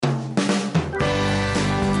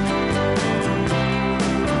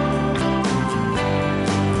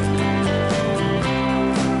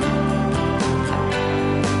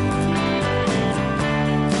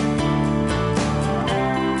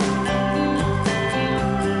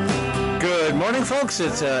morning, folks.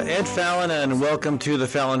 It's Ed Fallon, and welcome to the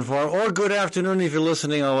Fallon Forum, or good afternoon if you're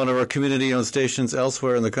listening on one of our community-owned stations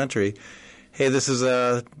elsewhere in the country. Hey, this is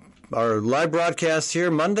our live broadcast here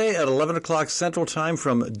Monday at 11 o'clock Central Time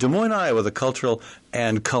from Des Moines, Iowa, the cultural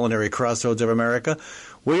and culinary crossroads of America.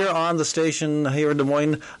 We are on the station here in Des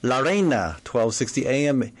Moines, La Reina, 1260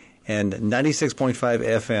 AM and 96.5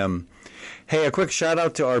 FM. Hey, a quick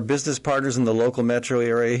shout-out to our business partners in the local metro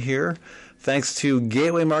area here. Thanks to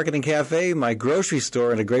Gateway Market and Cafe, my grocery store,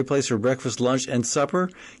 and a great place for breakfast, lunch, and supper.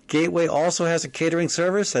 Gateway also has a catering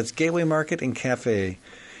service. That's Gateway Market and Cafe.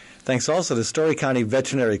 Thanks also to Story County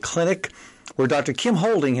Veterinary Clinic, where Dr. Kim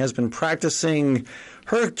Holding has been practicing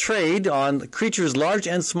her trade on creatures large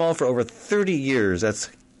and small for over 30 years. That's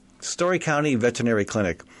Story County Veterinary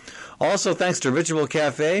Clinic. Also, thanks to Ritual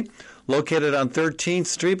Cafe, located on 13th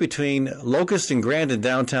Street between Locust and Grand in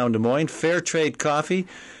downtown Des Moines. Fair trade coffee,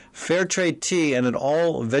 fair trade tea, and an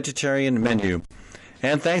all-vegetarian menu.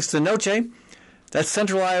 And thanks to Noche, that's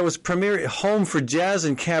Central Iowa's premier home for jazz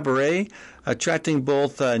and cabaret, attracting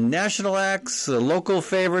both national acts, local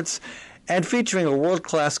favorites, and featuring a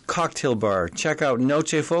world-class cocktail bar. Check out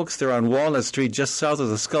Noche, folks. They're on Walnut Street, just south of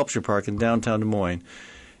the Sculpture Park in downtown Des Moines.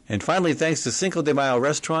 And finally, thanks to Cinco de Mayo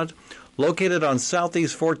Restaurant, located on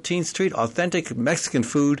Southeast 14th Street, authentic Mexican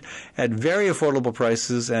food at very affordable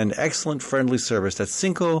prices and excellent friendly service. That's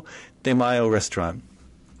Cinco de Mayo Restaurant.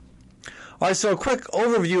 All right, so a quick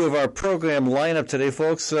overview of our program lineup today,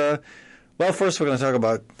 folks. Well, first we're going to talk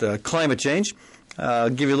about climate change. I'll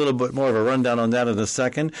give you a little bit more of a rundown on that in a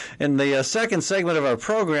second. In the second segment of our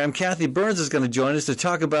program, Kathy Burns is going to join us to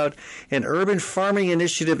talk about an urban farming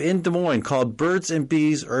initiative in Des Moines called Birds and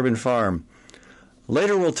Bees Urban Farm.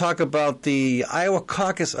 Later, we'll talk about the Iowa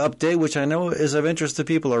caucus update, which I know is of interest to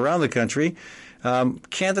people around the country.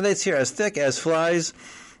 Candidates here as thick as flies,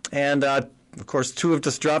 and of course, 2 have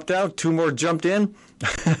just dropped out, 2 more jumped in.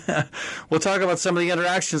 We'll talk about some of the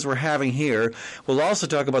interactions we're having here. We'll also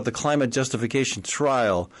talk about the climate justification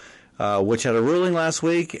trial, which had a ruling last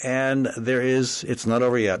week, and it's not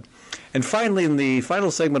over yet. And finally, in the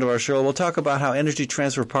final segment of our show, we'll talk about how Energy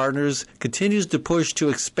Transfer Partners continues to push to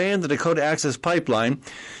expand the Dakota Access Pipeline,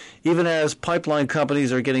 even as pipeline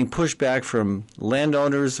companies are getting pushback from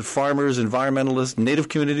landowners, farmers, environmentalists, native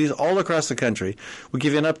communities all across the country. We'll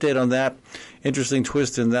give you an update on that. Interesting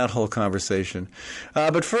twist in that whole conversation.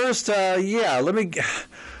 But first, let me...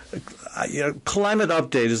 Climate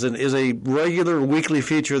Update is a regular weekly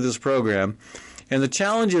feature of this program. And the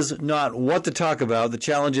challenge is not what to talk about. The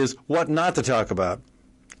challenge is what not to talk about.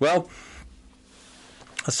 Well,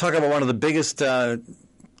 let's talk about one of the biggest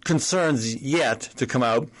concerns yet to come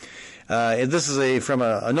out. And this is from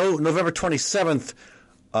a November 27th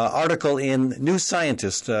article in New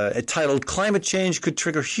Scientist titled "Climate Change Could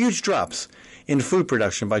Trigger Huge Drops in Food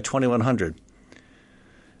Production by 2100."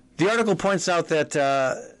 The article points out that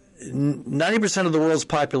 90% of the world's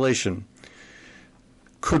population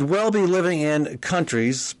could well be living in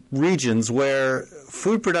regions where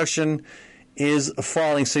food production is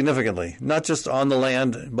falling significantly, not just on the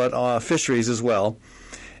land, but fisheries as well.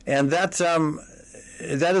 And that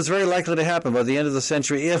is very likely to happen by the end of the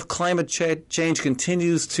century if climate change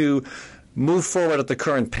continues to move forward at the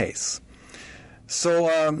current pace.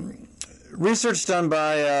 So research done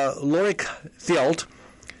by Loic Thielt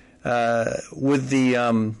with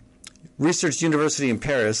the Research University in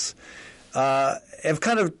Paris have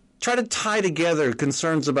kind of tried to tie together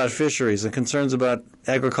concerns about fisheries and concerns about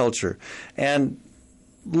agriculture and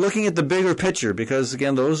looking at the bigger picture because,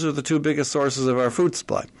 again, those are the 2 biggest sources of our food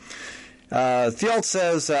supply. Thielt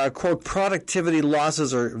says, quote, productivity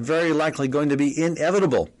losses are very likely going to be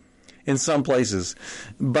inevitable in some places,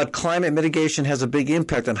 but climate mitigation has a big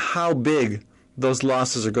impact on how big those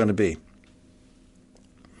losses are going to be.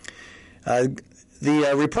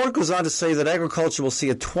 The report goes on to say that agriculture will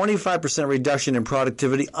see a 25% reduction in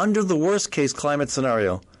productivity under the worst-case climate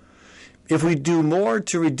scenario. If we do more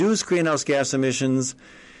to reduce greenhouse gas emissions,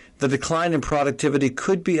 the decline in productivity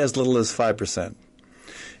could be as little as 5%.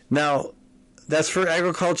 Now, that's for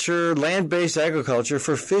agriculture, land-based agriculture.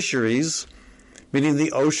 For fisheries, meaning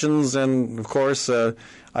the oceans, and, of course,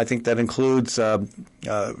 I think that includes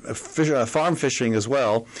farm fishing as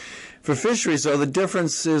well. For fisheries, though, the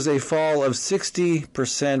difference is a fall of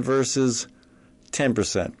 60% versus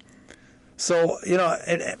 10%. So,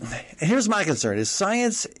 here's my concern, is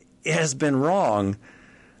science has been wrong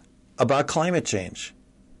about climate change.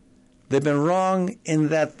 They've been wrong in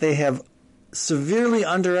that they have severely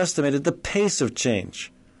underestimated the pace of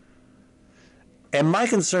change. And my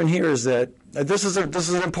concern here is that this is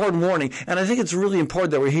an important warning, and I think it's really important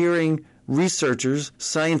that we're hearing researchers,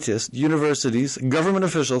 scientists, universities, government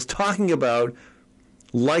officials talking about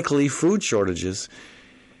likely food shortages,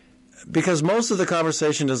 because most of the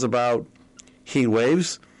conversation is about heat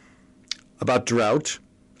waves, about drought,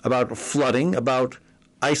 about flooding, about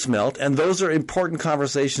ice melt, and those are important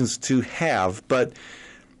conversations to have. But,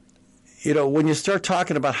 when you start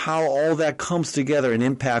talking about how all that comes together and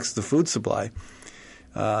impacts the food supply,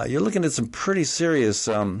 you're looking at some pretty serious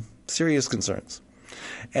concerns.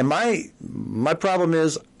 And my problem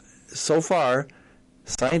is, so far,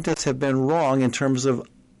 scientists have been wrong in terms of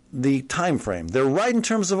the time frame. They're right in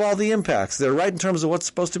terms of all the impacts. They're right in terms of what's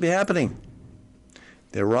supposed to be happening.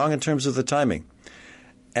 They're wrong in terms of the timing.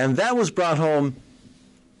 And that was brought home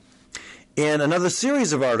in another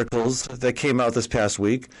series of articles that came out this past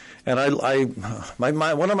week. And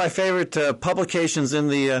one of my favorite publications in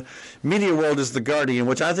the media world is The Guardian,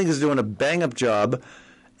 which I think is doing a bang-up job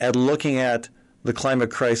at looking at the climate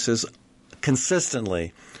crisis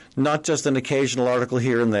consistently, not just an occasional article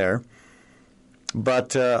here and there,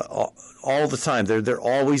 but all the time. They're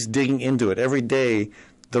always digging into it. Every day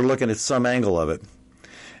they're looking at some angle of it.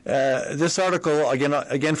 This article,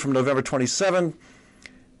 again from November 27,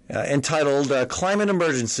 entitled "Climate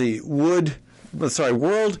Emergency: World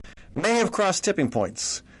May Have Crossed Tipping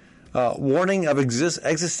Points. Warning of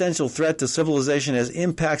existential threat to civilization as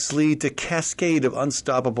impacts lead to cascade of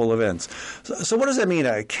unstoppable events." So what does that mean,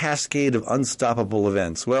 a cascade of unstoppable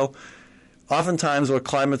events? Well, oftentimes what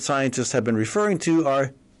climate scientists have been referring to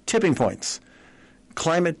are tipping points,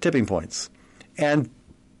 climate tipping points. And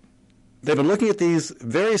they've been looking at these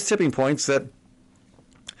various tipping points that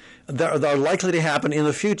are likely to happen in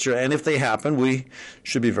the future. And if they happen, we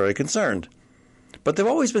should be very concerned. But they've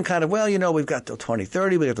always been kind of, we've got till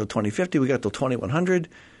 2030, we've got till 2050, we've got till 2100.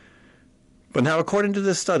 But now, according to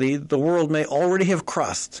this study, the world may already have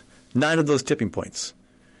crossed 9 of those tipping points.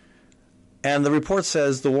 And the report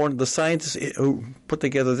says, the scientists who put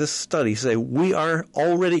together this study say, we are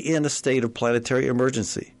already in a state of planetary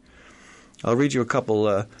emergency. I'll read you a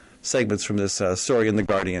couple segments from this story in The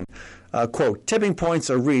Guardian. Quote, "Tipping points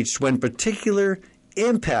are reached when particular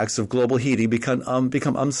impacts of global heating become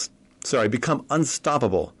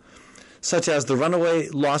unstoppable, such as the runaway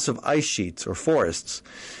loss of ice sheets or forests.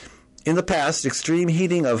 In the past, extreme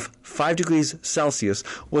heating of 5 degrees Celsius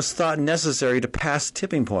was thought necessary to pass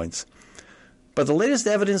tipping points. But the latest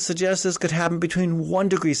evidence suggests this could happen between 1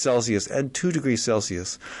 degree Celsius and 2 degrees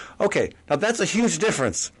Celsius." Okay, now that's a huge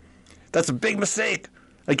difference. That's a big mistake.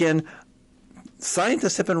 Again,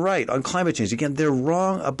 scientists have been right on climate change. Again, they're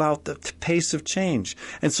wrong about the pace of change.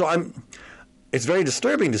 And so it's very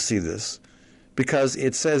disturbing to see this, because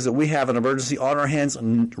it says that we have an emergency on our hands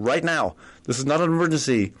right now. This is not an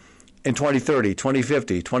emergency in 2030,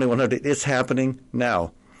 2050, 2100. It's happening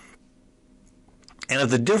now. And if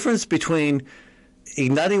the difference between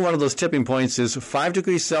igniting one of those tipping points is 5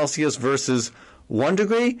 degrees Celsius versus 1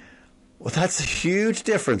 degree, well, that's a huge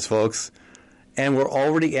difference, folks. And we're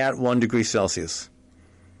already at 1 degree Celsius.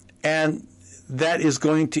 And that is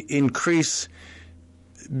going to increase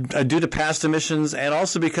due to past emissions, and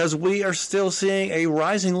also because we are still seeing a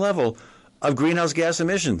rising level of greenhouse gas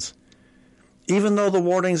emissions. Even though the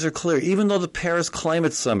warnings are clear, even though the Paris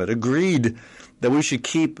Climate Summit agreed that we should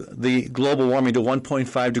keep the global warming to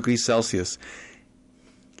 1.5 degrees Celsius,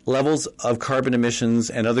 levels of carbon emissions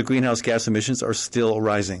and other greenhouse gas emissions are still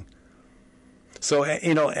rising. So,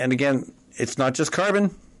 and again, it's not just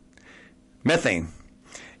carbon, methane.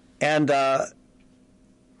 And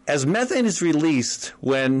as methane is released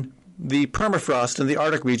when the permafrost in the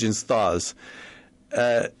Arctic regions thaws,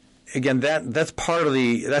 again, that's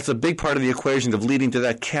a big part of the equation of leading to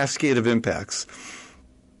that cascade of impacts.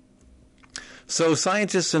 So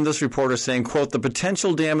scientists in this report are saying, quote, "The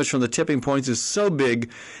potential damage from the tipping points is so big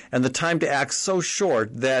and the time to act so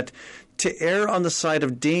short that to err on the side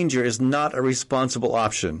of danger is not a responsible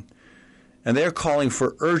option." And they're calling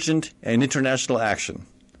for urgent and international action.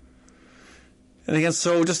 And again,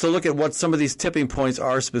 so just to look at what some of these tipping points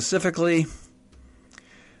are specifically,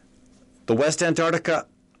 the West Antarctica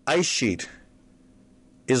ice sheet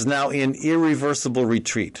is now in irreversible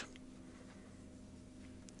retreat.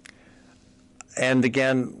 And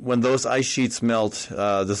again, when those ice sheets melt,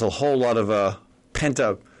 there's a whole lot of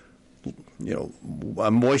pent-up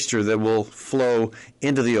moisture that will flow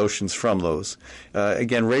into the oceans from those.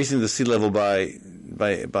 Again, raising the sea level by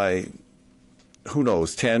who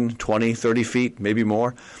knows, 10, 20, 30 feet, maybe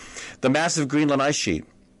more. The massive Greenland ice sheet,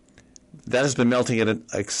 that has been melting at an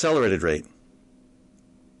accelerated rate.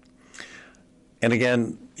 And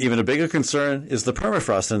again, even a bigger concern is the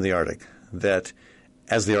permafrost in the Arctic, that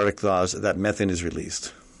as the Arctic thaws, that methane is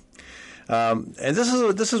released. And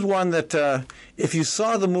this is one that if you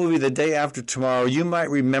saw the movie The Day After Tomorrow, you might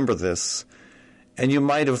remember this, and you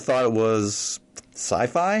might have thought it was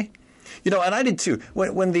sci-fi. And I did too.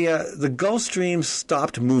 When the Gulf Stream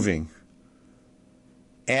stopped moving,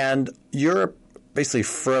 and Europe basically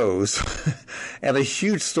froze, and a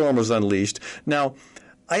huge storm was unleashed. Now,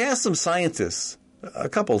 I asked some scientists,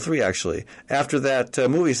 three actually, after that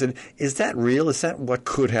movie, said, "Is that real? Is that what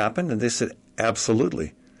could happen?" And they said,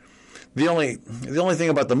 "Absolutely." The only thing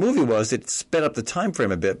about the movie was it sped up the time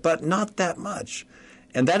frame a bit, but not that much.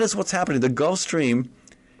 And that is what's happening. The Gulf Stream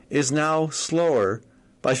is now slower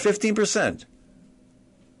by 15%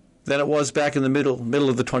 than it was back in the middle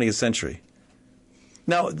of the 20th century.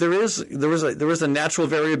 Now there is a natural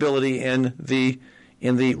variability in the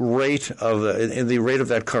rate of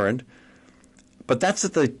that current, but that's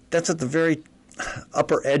at the very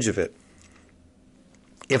upper edge of it.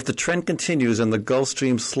 If the trend continues and the Gulf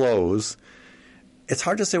Stream slows, it's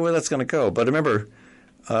hard to say where that's going to go. But remember,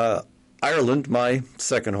 Ireland, my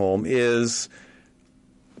second home, is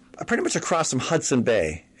pretty much across from Hudson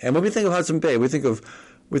Bay. And when we think of Hudson Bay, we think of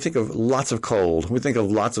lots of cold. We think of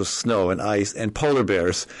lots of snow and ice and polar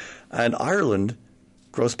bears. And Ireland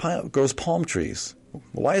grows palm trees.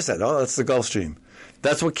 Why is that? Oh, that's the Gulf Stream.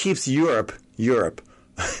 That's what keeps Europe.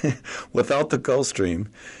 Without the Gulf Stream,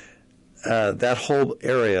 that whole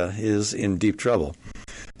area is in deep trouble.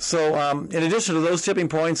 So in addition to those tipping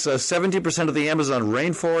points, 70% of the Amazon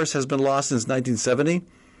rainforest has been lost since 1970.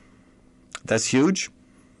 That's huge.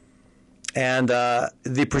 And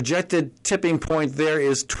the projected tipping point there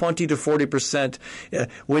is 20 to 40%.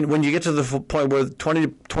 When you get to the point where 20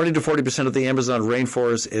 to 40% of the Amazon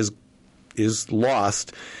rainforest is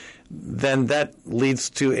lost, then that leads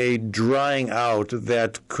to a drying out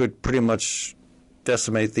that could pretty much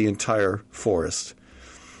decimate the entire forest.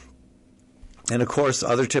 And of course,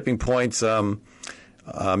 other tipping points,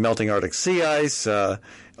 melting Arctic sea ice,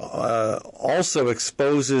 also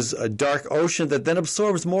exposes a dark ocean that then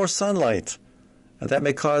absorbs more sunlight. And that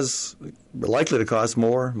likely to cause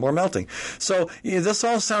more melting. So this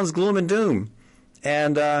all sounds gloom and doom.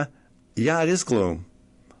 And it is gloom.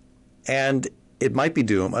 And it might be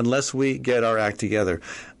doom unless we get our act together.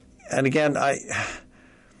 And again, the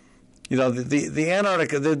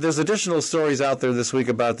Antarctica, there's additional stories out there this week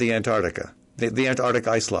about the Antarctica, the Antarctic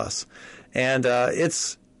ice loss. And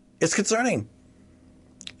it's concerning.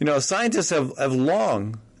 Scientists have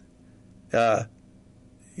long,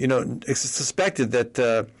 suspected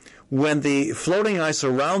that when the floating ice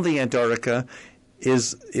around the Antarctica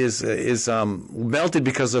is melted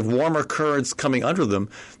because of warmer currents coming under them,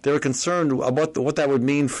 they were concerned about what that would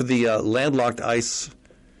mean for the landlocked ice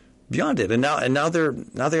beyond it. And now they're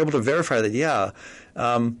able to verify that.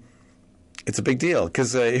 It's a big deal.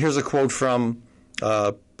 Because here's a quote from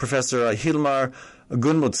Professor Hilmar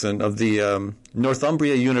Gunnlaugsson of the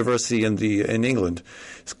Northumbria University in England.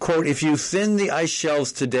 Quote, "If you thin the ice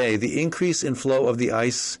shelves today, the increase in flow of the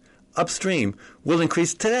ice upstream will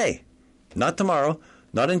increase today. Not tomorrow,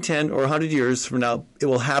 not in 10 or 100 years from now. It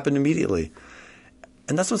will happen immediately."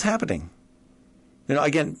 And that's what's happening.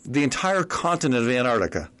 Again, the entire continent of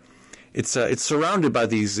Antarctica, it's surrounded by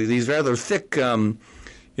these rather thick,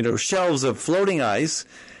 shelves of floating ice,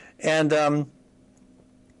 and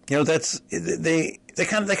they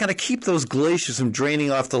kind of keep those glaciers from draining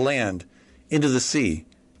off the land into the sea,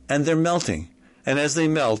 and they're melting. And as they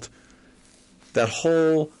melt, that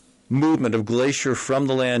whole movement of glacier from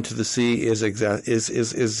the land to the sea is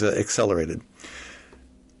accelerated.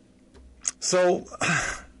 So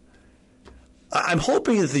I'm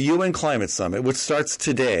hoping that the UN Climate Summit, which starts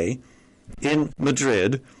today in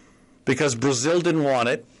Madrid, because Brazil didn't want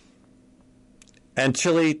it, and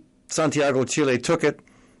Santiago, Chile took it,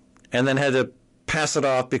 and then had to pass it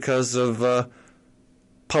off because of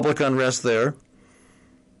public unrest there.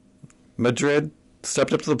 Madrid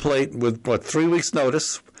stepped up to the plate with, 3 weeks'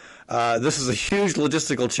 notice. This is a huge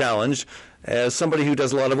logistical challenge. As somebody who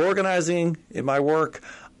does a lot of organizing in my work,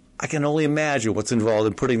 I can only imagine what's involved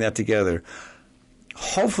in putting that together.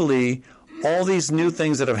 Hopefully, all these new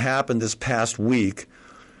things that have happened this past week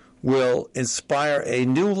will inspire a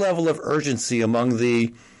new level of urgency among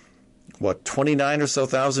the 29 or so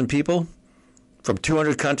thousand people from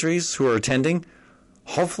 200 countries who are attending.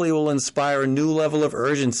 Hopefully it will inspire a new level of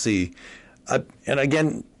urgency. And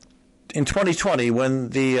again, in 2020, when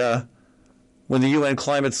the UN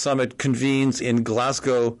Climate Summit convenes in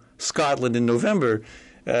Glasgow, Scotland in November,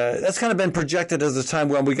 that's kind of been projected as the time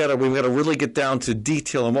when we got to really get down to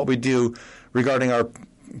detail on what we do regarding our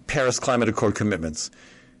Paris Climate Accord commitments.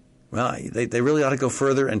 Well, they really ought to go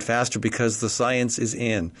further and faster because the science is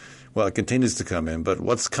in. Well, it continues to come in, but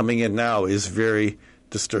what's coming in now is very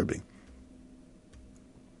disturbing.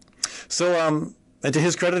 So, and to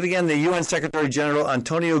his credit again, the UN Secretary General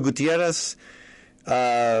Antonio Guterres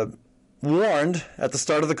warned at the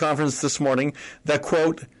start of the conference this morning that,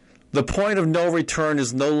 quote, "The point of no return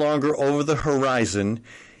is no longer over the horizon.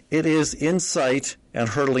 It is in sight and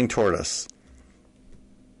hurtling toward us."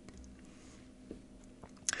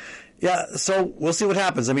 Yeah, so we'll see what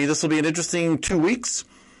happens. I mean, this will be an interesting 2 weeks.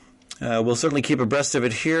 We'll certainly keep abreast of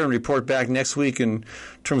it here and report back next week in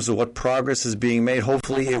terms of what progress is being made.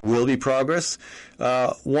 Hopefully, it will be progress.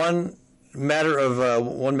 One matter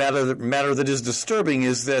that is disturbing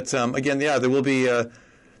is that again, there will be. They're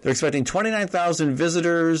expecting 29,000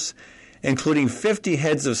 visitors, including 50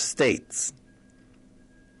 heads of states.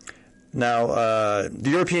 Now, the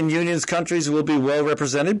European Union's countries will be well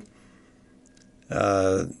represented.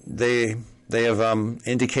 They have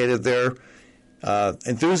indicated their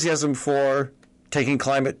enthusiasm for taking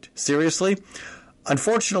climate seriously.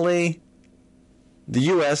 Unfortunately, the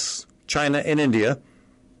U.S., China, and India,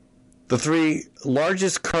 the three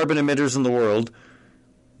largest carbon emitters in the world,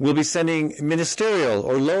 will be sending ministerial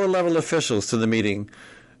or lower-level officials to the meeting,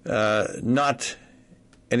 not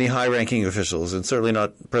any high-ranking officials, and certainly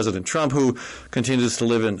not President Trump, who continues to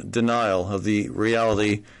live in denial of the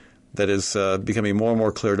reality that is becoming more and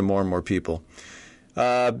more clear to more and more people.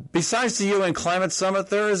 Besides the UN Climate Summit,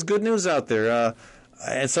 there is good news out there.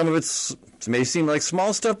 And some of it may seem like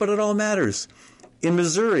small stuff, but it all matters. In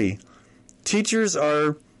Missouri, teachers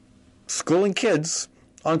are schooling kids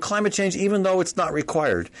on climate change, even though it's not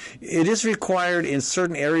required. It is required in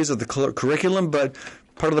certain areas of the curriculum, but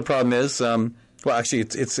part of the problem is, well, actually,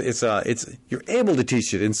 it's you're able to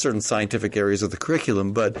teach it in certain scientific areas of the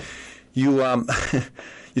curriculum, but you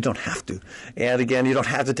you don't have to. And again, you don't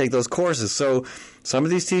have to take those courses. So some of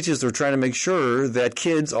these teachers are trying to make sure that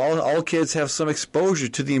kids, all kids, have some exposure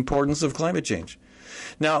to the importance of climate change.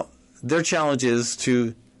 Now, their challenge is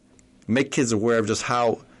to make kids aware of just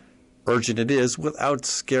how urgent it is without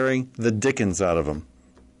scaring the dickens out of them.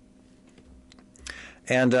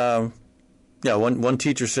 And one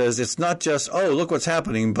teacher says it's not just, oh, look what's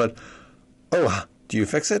happening, but, oh, do you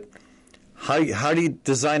fix it? How do you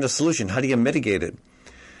design a solution? How do you mitigate it?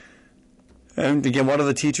 And again, one of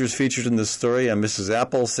the teachers featured in this story, Mrs.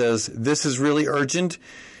 Apple, says, this is really urgent,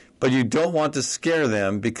 but you don't want to scare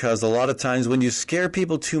them, because a lot of times when you scare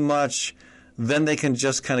people too much, then they can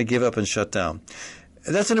just kind of give up and shut down.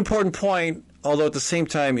 That's an important point, although at the same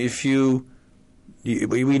time, we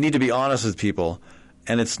need to be honest with people,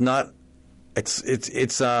 and it's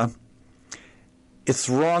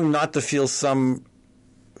wrong not to feel some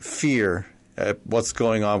fear at what's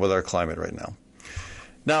going on with our climate right now.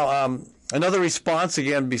 Now, another response,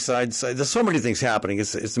 again, besides, there's so many things happening,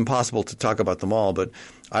 it's impossible to talk about them all, but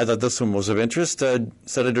I thought this one was of interest.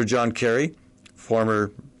 Senator John Kerry,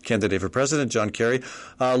 former candidate for president, John Kerry,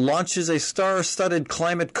 launches a star-studded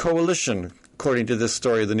climate coalition, according to this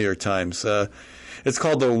story of the New York Times. It's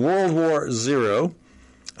called the World War Zero,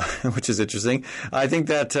 which is interesting. I think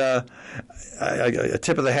that a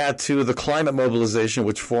tip of the hat to the climate mobilization,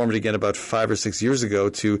 which formed again about 5 or 6 years ago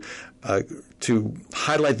to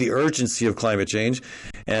highlight the urgency of climate change.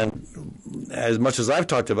 And as much as I've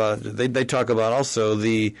talked about it, they talk about also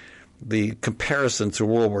the comparison to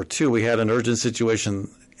World War II. We had an urgent situation,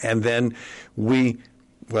 and then we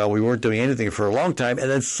weren't doing anything for a long time, and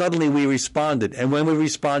then suddenly we responded. And when we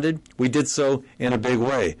responded, we did so in a big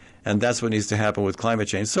way. And that's what needs to happen with climate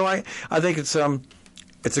change. So I think it's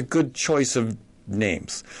a good choice of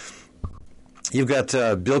names. You've got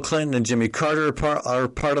Bill Clinton and Jimmy Carter are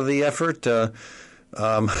part of the effort.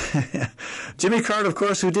 Jimmy Carter, of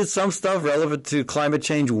course, who did some stuff relevant to climate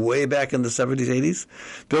change way back in the 70s, 80s.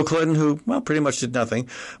 Bill Clinton, who, pretty much did nothing.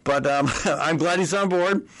 But I'm glad he's on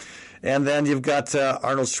board. And then you've got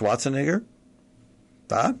Arnold Schwarzenegger.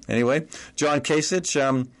 Anyway, John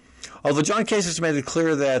Kasich. Although John Kasich made it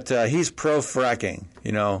clear that he's pro-fracking,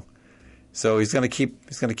 so he's going to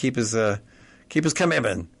keep his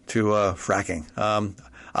commitment to fracking.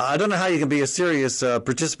 I don't know how you can be a serious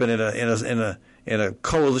participant in a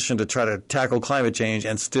coalition to try to tackle climate change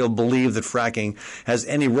and still believe that fracking has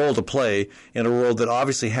any role to play in a world that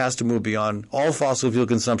obviously has to move beyond all fossil fuel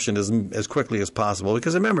consumption as quickly as possible.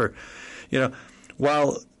 Because remember,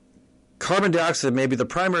 while carbon dioxide may be the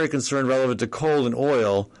primary concern relevant to coal and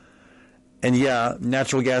oil, and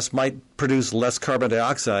natural gas might produce less carbon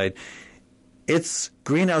dioxide, its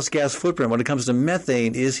greenhouse gas footprint when it comes to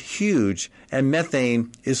methane is huge, and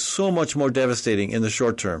methane is so much more devastating in the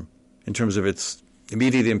short term in terms of its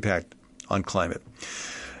immediate impact on climate.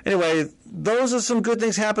 Anyway, those are some good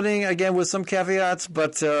things happening, again, with some caveats,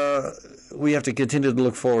 but we have to continue to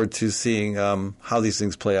look forward to seeing how these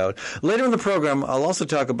things play out. Later in the program, I'll also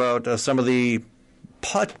talk about some of the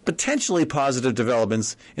potentially positive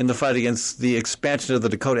developments in the fight against the expansion of the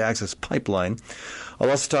Dakota Access Pipeline. I'll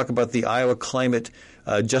also talk about the Iowa Climate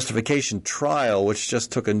Justification Trial, which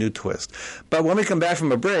just took a new twist. But when we come back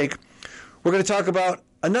from a break, we're going to talk about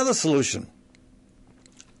another solution.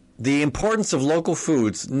 The importance of local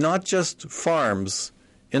foods, not just farms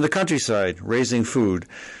in the countryside raising food,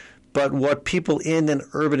 but what people in an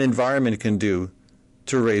urban environment can do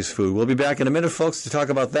to raise food. We'll be back in a minute, folks, to talk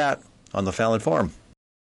about that on the Fallon Forum.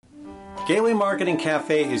 Gateway Market and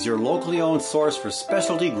Cafe is your locally owned source for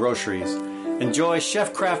specialty groceries. Enjoy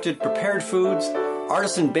chef-crafted prepared foods,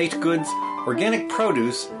 artisan baked goods, organic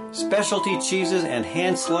produce, specialty cheeses, and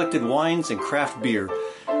hand-selected wines and craft beer.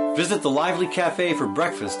 Visit the lively cafe for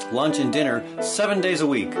breakfast, lunch, and dinner 7 days a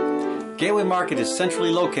week. Gateway Market is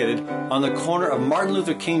centrally located on the corner of Martin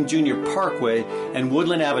Luther King Jr. Parkway and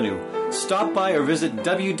Woodland Avenue. Stop by or visit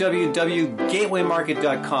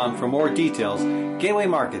www.gatewaymarket.com for more details. Gateway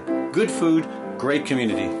Market, good food, great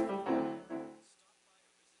community.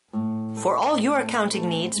 For all your accounting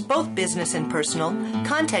needs, both business and personal,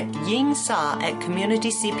 contact Ying Sa at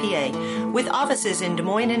Community CPA with offices in Des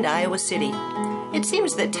Moines and Iowa City. It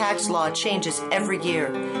seems that tax law changes every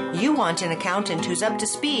year. You want an accountant who's up to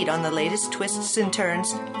speed on the latest twists and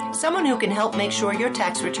turns, someone who can help make sure your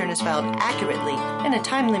tax return is filed accurately, in a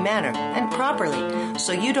timely manner, and properly,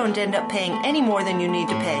 so you don't end up paying any more than you need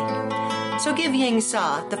to pay. So give Ying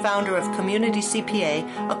Sa, the founder of Community CPA,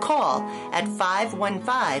 a call at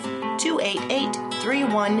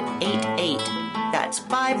 515-288-3188. That's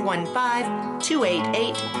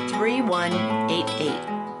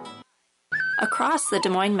 515-288-3188. Across the Des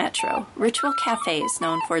Moines Metro, Ritual Cafe is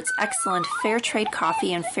known for its excellent fair trade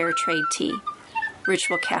coffee and fair trade tea.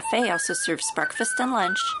 Ritual Cafe also serves breakfast and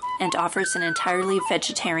lunch and offers an entirely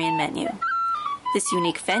vegetarian menu. This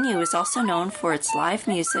unique venue is also known for its live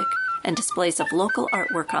music and displays of local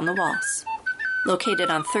artwork on the walls.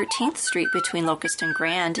 Located on 13th Street between Locust and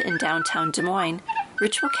Grand in downtown Des Moines,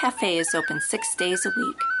 Ritual Cafe is open 6 days a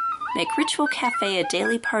week. Make Ritual Cafe a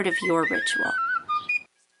daily part of your ritual.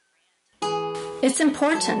 It's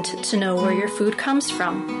important to know where your food comes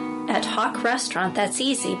from. At Hawk Restaurant, that's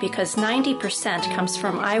easy because 90% comes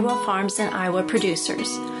from Iowa farms and Iowa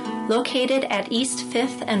producers. Located at East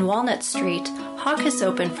 5th and Walnut Street, Hawk is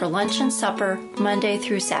open for lunch and supper Monday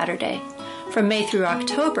through Saturday. From May through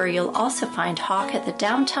October, you'll also find Hawk at the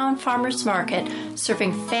Downtown Farmers Market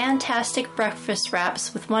serving fantastic breakfast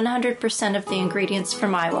wraps with 100% of the ingredients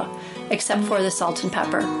from Iowa, except for the salt and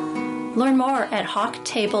pepper. Learn more at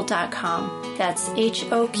hawktable.com. That's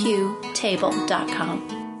HOQ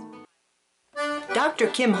table.com. Dr.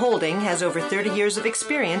 Kim Holding has over 30 years of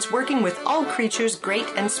experience working with all creatures great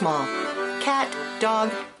and small. Cat,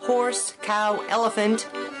 dog, horse, cow, elephant.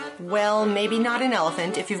 Well, maybe not an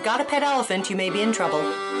elephant. If you've got a pet elephant, you may be in trouble.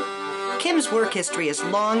 Kim's work history is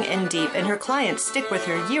long and deep, and her clients stick with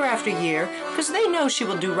her year after year because they know she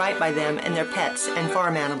will do right by them and their pets and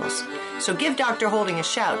farm animals. So give Dr. Holding a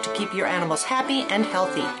shout to keep your animals happy and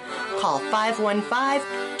healthy. Call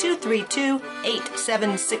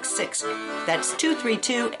 515-232-8766. That's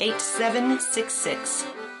 232-8766.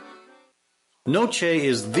 Noche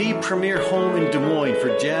is the premier home in Des Moines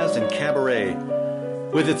for jazz and cabaret.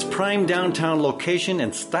 With its prime downtown location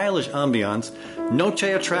and stylish ambiance, Noche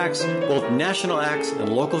attracts both national acts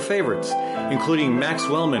and local favorites, including Max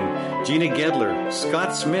Wellman, Gina Gedler,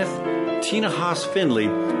 Scott Smith, Tina Haas-Findlay,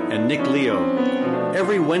 and Nick Leo.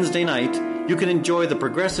 Every Wednesday night, you can enjoy the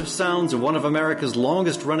progressive sounds of one of America's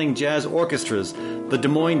longest-running jazz orchestras, the Des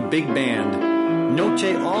Moines Big Band.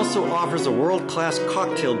 Noche also offers a world-class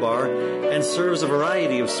cocktail bar and serves a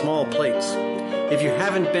variety of small plates. If you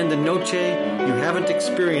haven't been to Noche, you haven't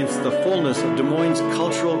experienced the fullness of Des Moines'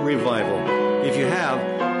 cultural revival. If you have,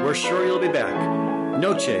 we're sure you'll be back.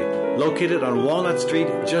 Noche, located on Walnut Street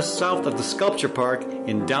just south of the Sculpture Park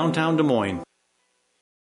in downtown Des Moines.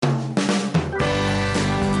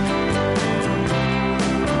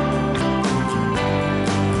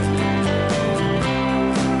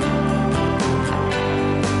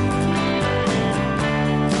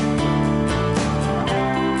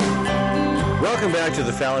 Welcome back to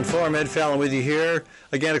the Fallon Forum. Ed Fallon with you here.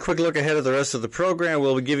 Again, a quick look ahead of the rest of the program.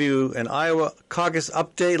 We'll give you an Iowa caucus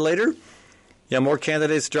update later. Yeah, more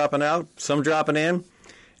candidates dropping out, some dropping in.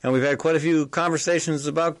 And we've had quite a few conversations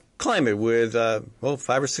about climate with, 5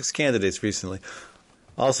 or 6 candidates recently.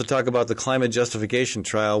 Also talk about the climate justification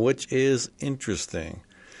trial, which is interesting.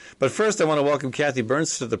 But first, I want to welcome Kathy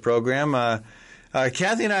Burns to the program.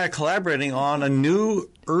 Kathy and I are collaborating on a new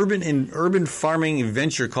urban farming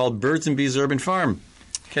venture called Birds and Bees Urban Farm.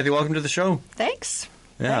 Kathy, welcome to the show. Thanks.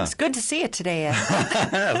 Yeah. It's good to see you today,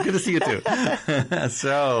 Ed. Good to see you, too.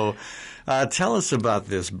 So tell us about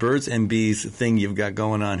this Birds and Bees thing you've got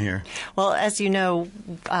going on here. Well, as you know,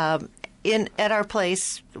 at our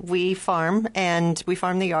place, we farm, and we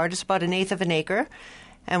farm the yard. It's about 1/8 of an acre.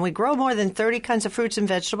 And we grow more than 30 kinds of fruits and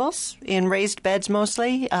vegetables in raised beds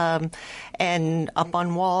mostly, and up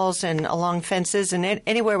on walls and along fences and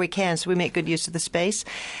anywhere we can, so we make good use of the space.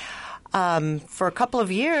 For a couple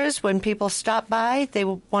of years, when people stop by, they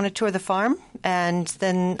want to tour the farm, and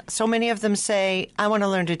then so many of them say, I want to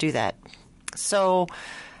learn to do that. So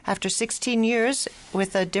after 16 years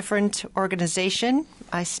with a different organization,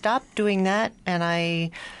 I stopped doing that, and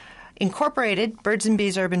I incorporated Birds and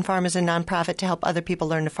Bees Urban Farm as a nonprofit to help other people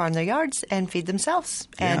learn to farm their yards and feed themselves.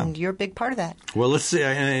 And you're a big part of that. Well, let's see.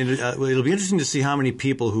 It'll be interesting to see how many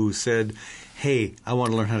people who said, hey, I want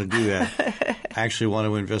to learn how to do that, actually want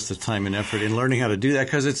to invest the time and effort in learning how to do that,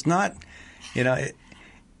 because it's not,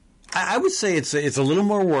 I would say it's a little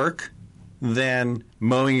more work than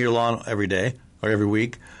mowing your lawn every day or every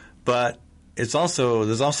week, but there's also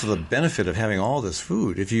the benefit of having all this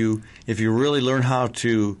food. If you really learn how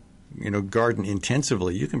to garden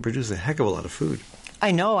intensively, you can produce a heck of a lot of food.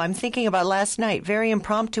 I know. I'm thinking about last night. Very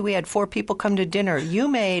impromptu. We had 4 people come to dinner. You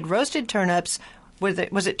made roasted turnips. Was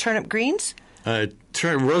it turnip greens?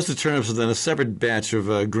 Roasted turnips and then a separate batch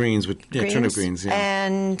of greens with turnip greens. Yeah.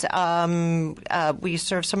 And we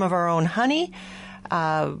served some of our own honey.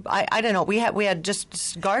 I don't know. We had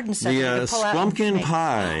just garden stuff. The squumpkin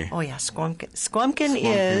pie. Oh yeah, squumpkin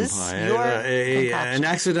is pie. Your an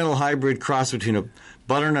accidental hybrid cross between a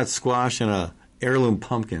butternut squash and a heirloom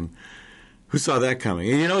pumpkin. Who saw that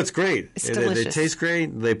coming? And it's great. It's delicious. They taste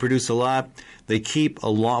great. They produce a lot. They keep a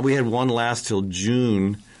lot. We had one last till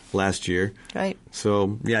June last year. Right.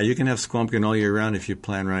 So, yeah, you can have squumpkin all year round if you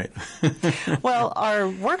plan right. Well, our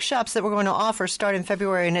workshops that we're going to offer start in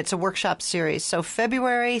February, and it's a workshop series. So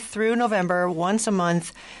February through November, once a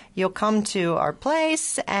month, you'll come to our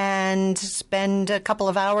place and spend a couple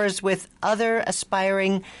of hours with other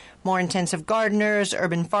aspiring, more intensive gardeners,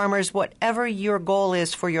 urban farmers, whatever your goal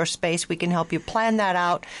is for your space. We can help you plan that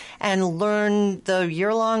out and learn the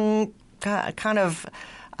year-long kind of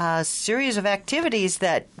series of activities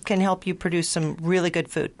that can help you produce some really good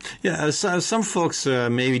food. Yeah, some folks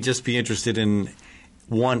maybe just be interested in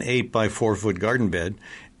 1 8-by-4-foot garden bed.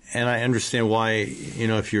 And I understand why,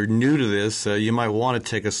 if you're new to this, you might want to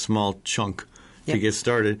take a small chunk to get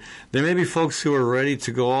started. There may be folks who are ready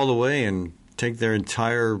to go all the way and take their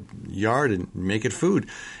entire yard and make it food.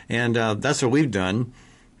 And that's what we've done.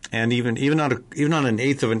 And even on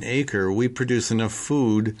 1/8 of an acre, we produce enough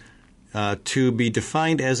food to be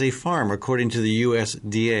defined as a farm according to the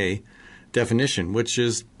USDA definition, which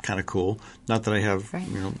is kind of cool. Not that I have,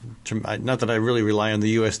 not that I really rely on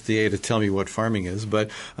the USDA to tell me what farming is,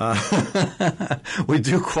 but we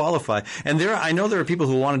do qualify. And I know there are people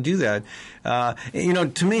who want to do that.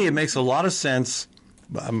 To me, it makes a lot of sense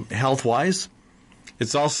health-wise.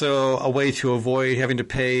 It's also a way to avoid having to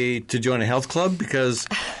pay to join a health club because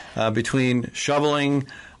between shoveling,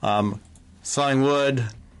 sawing wood,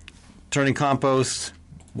 turning compost,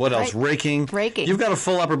 what else? Raking. You've got a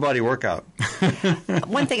full upper body workout.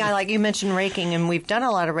 One thing I like, you mentioned raking, and we've done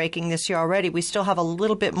a lot of raking this year already. We still have a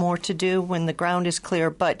little bit more to do when the ground is clear,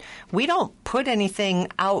 but we don't put anything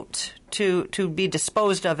out to be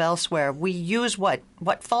disposed of elsewhere. We use what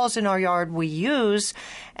falls in our yard we use,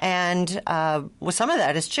 and some of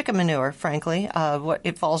that is chicken manure, frankly.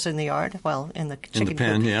 It falls in the yard, in the chicken in the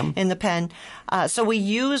pen, coop, in the pen. So we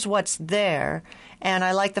use what's there. And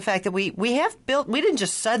I like the fact that we didn't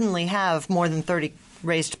just suddenly have more than 30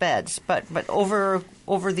 raised beds, but over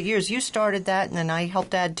the years you started that, and then I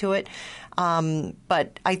helped add to it.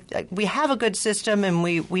 But we have a good system, and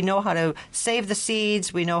we know how to save the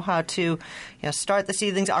seeds. We know how to start the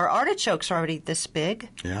seedlings. Our artichokes are already this big.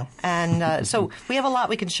 Yeah. And so we have a lot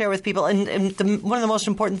we can share with people. And one of the most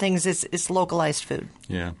important things is localized food.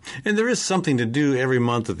 Yeah. And there is something to do every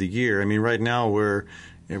month of the year. I mean, right now we're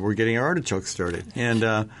getting our artichokes started.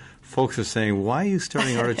 And folks are saying, why are you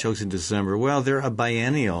starting artichokes in December? Well, they're a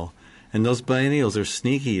biennial. And those biennials are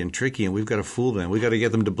sneaky and tricky, and we've got to fool them. We've got to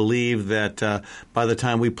get them to believe that by the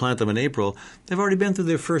time we plant them in April, they've already been through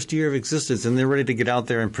their first year of existence, and they're ready to get out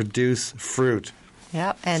there and produce fruit.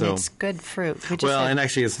 Yeah, and it's good fruit. And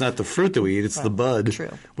actually it's not the fruit that we eat, it's the bud.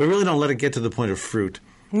 True. We really don't let it get to the point of fruit.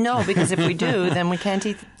 No, because if we do, then we can't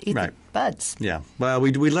eat Right. buds. Yeah. Well,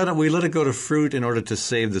 we let it go to fruit in order to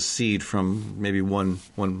save the seed from maybe one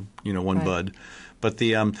bud. But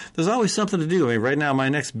there's always something to do. I mean, right now my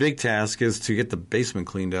next big task is to get the basement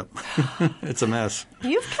cleaned up. It's a mess.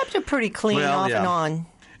 You've kept it pretty clean and on.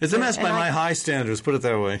 It's a mess by my high standards, put it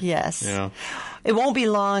that way. Yes. Yeah. It won't be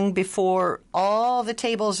long before all the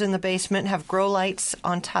tables in the basement have grow lights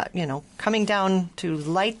on top, coming down to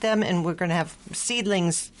light them, and we're going to have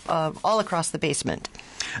seedlings all across the basement.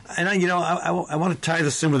 And I want to tie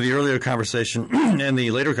this in with the earlier conversation and the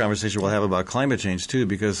later conversation we'll have about climate change too,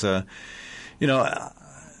 because the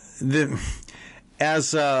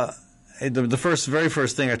very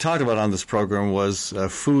first thing I talked about on this program was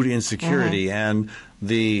food insecurity and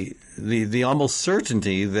the almost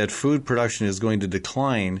certainty that food production is going to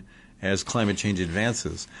decline as climate change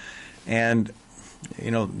advances. And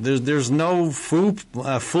there's no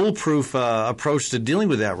foolproof approach to dealing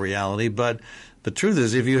with that reality, but the truth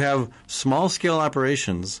is, if you have small-scale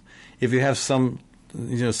operations, if you have some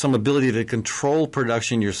ability to control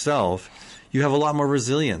production yourself, you have a lot more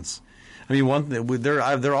resilience. I mean, there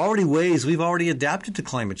are already ways we've already adapted to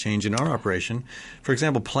climate change in our operation. For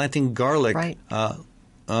example, planting garlic, right.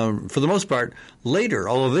 For the most part, later.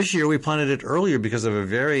 Although this year we planted it earlier because of a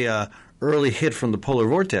very early hit from the polar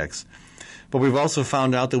vortex. But we've also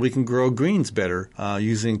found out that we can grow greens better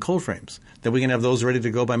using cold frames, that we can have those ready to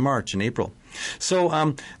go by March and April.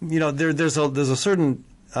 So, there's a certain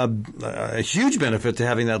a huge benefit to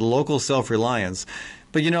having that local self-reliance.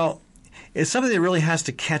 But, it's something that really has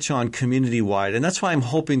to catch on community-wide. And that's why I'm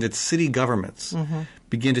hoping that city governments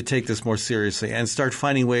begin to take this more seriously and start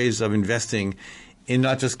finding ways of investing in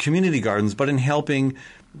not just community gardens, but in helping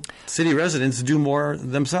city residents do more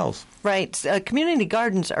themselves. Right. Community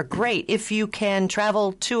gardens are great if you can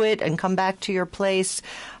travel to it and come back to your place.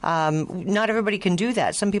 Not everybody can do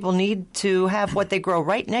that. Some people need to have what they grow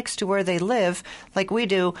right next to where they live, like we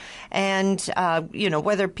do. And,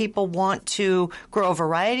 whether people want to grow a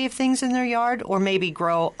variety of things in their yard or maybe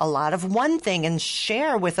grow a lot of one thing and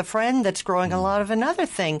share with a friend that's growing a lot of another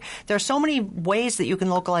thing. There are so many ways that you can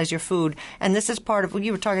localize your food. And this is part of what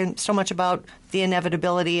you were talking so much about, the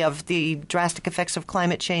inevitability of the drastic effects of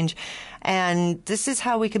climate change. And this is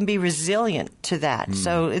how we can be resilient to that.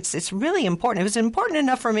 So it's really important. It was important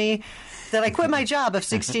enough for me that I quit my job of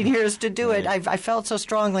 16 years to do it. I felt so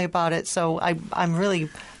strongly about it. So I'm really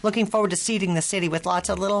looking forward to seeding the city with lots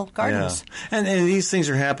of little gardens. Yeah. And these things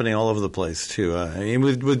are happening all over the place, too,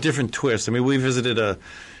 with different twists. I mean, we visited a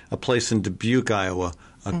place in Dubuque, Iowa,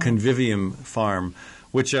 a Convivium farm,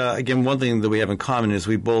 which, again, one thing that we have in common is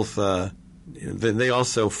we both they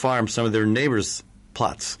also farm some of their neighbors'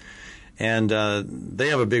 plots. And they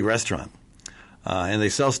have a big restaurant, and they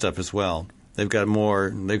sell stuff as well. They've got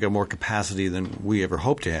more capacity than we ever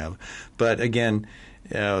hoped to have. But again,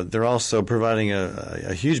 they're also providing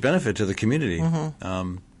a huge benefit to the community.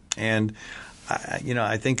 And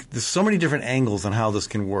I think there's so many different angles on how this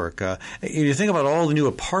can work. You think about all the new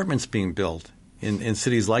apartments being built in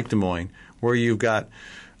cities like Des Moines, where you've got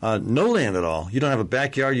no land at all. You don't have a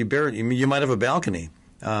backyard. You might have a balcony.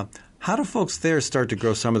 How do folks there start to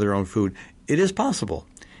grow some of their own food? It is possible.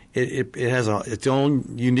 It has its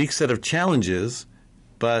own unique set of challenges,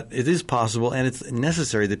 but it is possible, and it's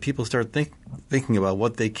necessary that people start thinking about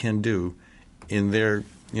what they can do in their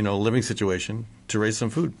living situation to raise some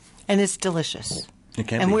food. And it's delicious. It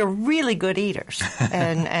can and be. We're really good eaters.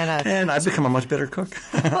 And I've become a much better cook.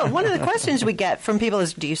 Well, one of the questions we get from people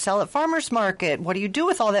is, do you sell at farmers market? What do you do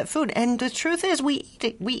with all that food? And the truth is, we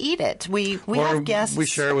eat it. We have guests. We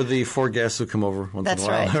share with the 4 guests who come over once That's in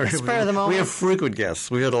a while. That's right. Spur of the moment. We have frequent guests.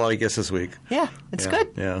 We had a lot of guests this week. Yeah, it's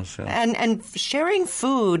good. Yeah. So. And sharing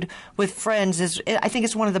food with friends I think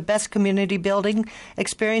it's one of the best community building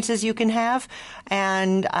experiences you can have.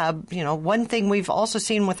 And one thing we've also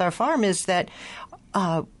seen with our farm is that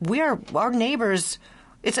our neighbors.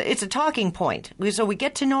 It's a talking point. So we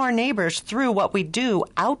get to know our neighbors through what we do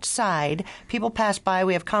outside. People pass by,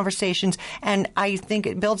 we have conversations, and I think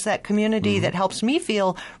it builds that community that helps me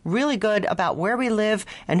feel really good about where we live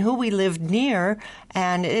and who we live near,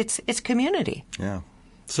 and it's community. Yeah.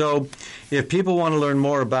 So if people want to learn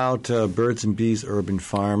more about Birds and Bees Urban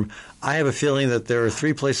Farm, I have a feeling that there are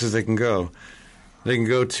 3 places they can go. They can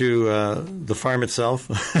go to the farm itself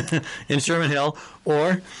in Sherman Hill,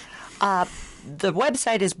 or the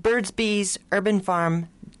website is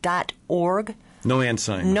birdsbeesurbanfarm.org. No and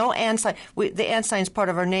sign. No and sign. The and sign is part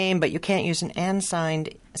of our name, but you can't use an and sign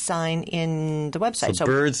sign in the website. So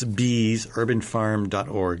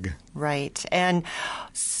birdsbeesurbanfarm.org. Right. And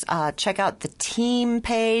check out the team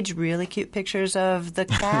page, really cute pictures of the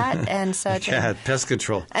cat and such. Cat, pest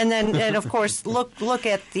control. And then, of course, look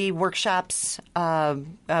at the workshops.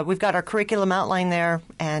 We've got our curriculum outline there,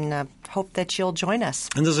 and hope that you'll join us.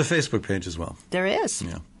 And there's a Facebook page as well. There is.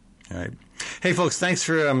 Yeah. All right. Hey, folks, thanks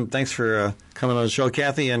for coming on the show,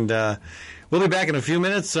 Kathy. And we'll be back in a few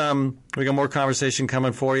minutes. We got more conversation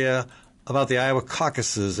coming for you about the Iowa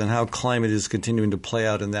caucuses and how climate is continuing to play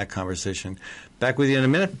out in that conversation. Back with you in a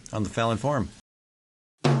minute on the Fallon Forum.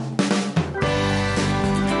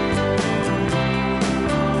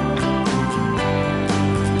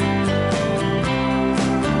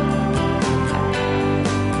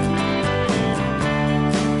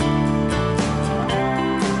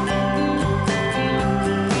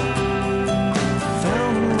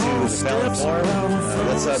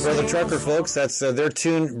 That's Brother Trucker, folks. That's their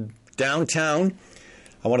tune downtown.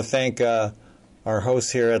 I want to thank our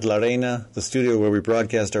hosts here at La Reina, the studio where we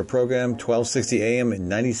broadcast our program, 1260 AM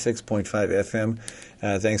and 96.5 FM.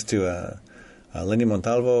 Thanks to Lenny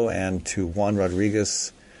Montalvo and to Juan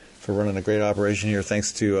Rodriguez for running a great operation here.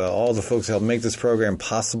 Thanks to all the folks who helped make this program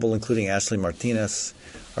possible, including Ashley Martinez,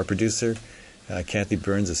 our producer, Kathy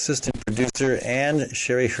Burns, assistant producer, and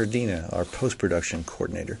Sherry Herdina, our post-production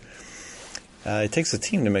coordinator. It takes a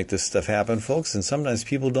team to make this stuff happen, folks, and sometimes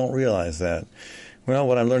people don't realize that. Well,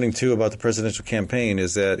 what I'm learning, too, about the presidential campaign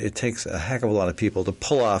is that it takes a heck of a lot of people to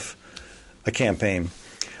pull off a campaign.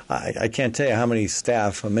 I can't tell you how many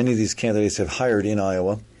staff many of these candidates have hired in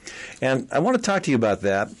Iowa. And I want to talk to you about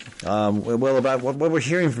that, about what we're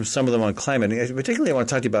hearing from some of them on climate. Particularly, I want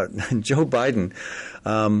to talk to you about Joe Biden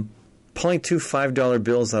pulling two $5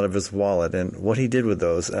 bills out of his wallet and what he did with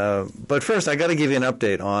those. But first, I got to give you an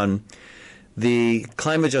update on the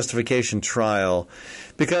climate justification trial,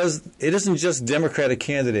 because it isn't just Democratic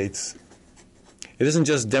candidates. It isn't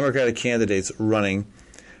just Democratic candidates running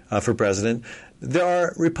for president. There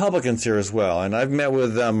are Republicans here as well. And I've met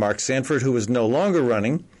with Mark Sanford, who is no longer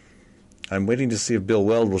running. I'm waiting to see if Bill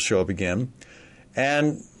Weld will show up again.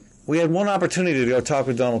 And we had one opportunity to go talk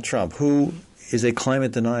with Donald Trump, who is a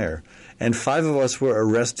climate denier. And 5 of us were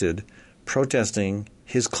arrested protesting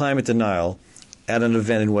his climate denial at an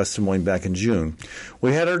event in West Des Moines back in June.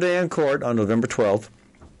 We had our day in court on November 12th,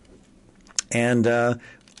 and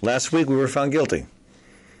last week we were found guilty.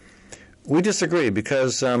 We disagree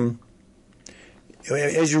because as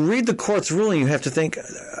you read the court's ruling, you have to think,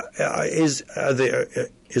 is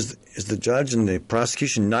the judge and the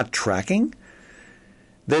prosecution not tracking?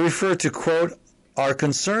 They refer to, quote, our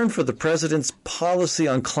concern for the president's policy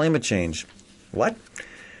on climate change. What?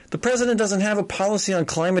 The president doesn't have a policy on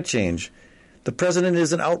climate change. The president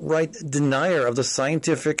is an outright denier of the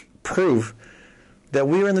scientific proof that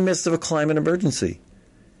we are in the midst of a climate emergency.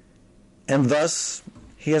 And thus,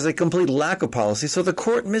 he has a complete lack of policy. So the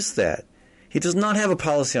court missed that. He does not have a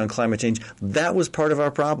policy on climate change. That was part of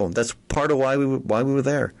our problem. That's part of why we were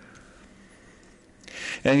there.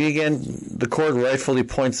 And again, the court rightfully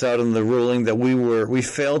points out in the ruling that we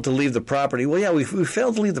failed to leave the property. Well, yeah, we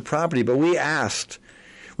failed to leave the property, but we asked.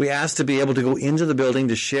 We asked to be able to go into the building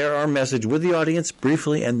to share our message with the audience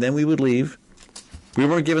briefly, and then we would leave. We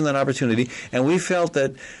weren't given that opportunity, and we felt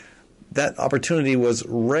that that opportunity was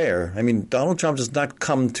rare. I mean, Donald Trump does not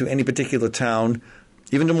come to any particular town,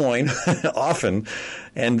 even Des Moines, often,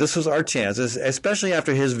 and this was our chance, especially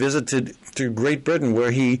after his visit to Great Britain, where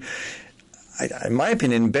he, in my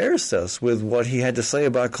opinion, embarrassed us with what he had to say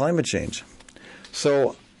about climate change.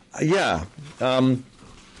 So, yeah.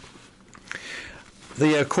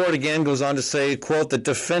 The court again goes on to say, quote, the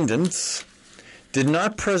defendants did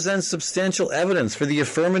not present substantial evidence for the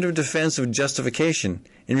affirmative defense of justification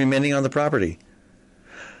in remaining on the property.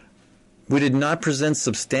 We did not present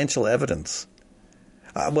substantial evidence.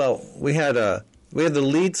 We had the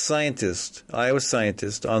lead scientist, Iowa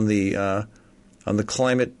scientist, on the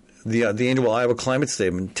climate, the annual Iowa climate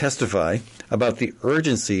statement, testify about the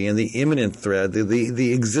urgency and the imminent threat,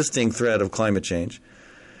 the existing threat of climate change.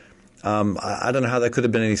 I don't know how that could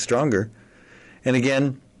have been any stronger. And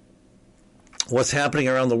again, what's happening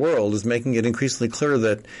around the world is making it increasingly clear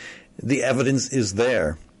that the evidence is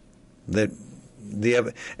there. And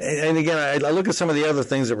again, I look at some of the other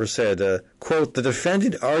things that were said. Quote, the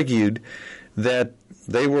defendant argued that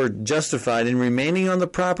they were justified in remaining on the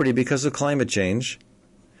property because of climate change.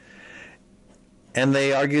 And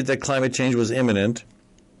they argued that climate change was imminent.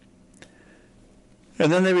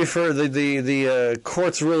 And then they refer, the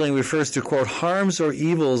court's ruling refers to, quote, harms or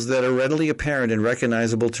evils that are readily apparent and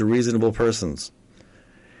recognizable to reasonable persons.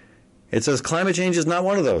 It says climate change is not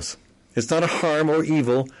one of those. It's not a harm or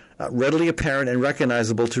evil readily apparent and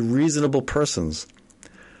recognizable to reasonable persons.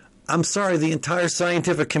 I'm sorry, the entire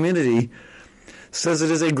scientific community says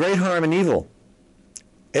it is a great harm and evil.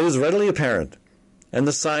 It is readily apparent, and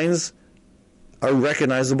the signs are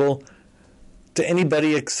recognizable to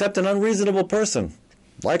anybody except an unreasonable person,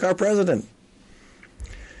 like our president.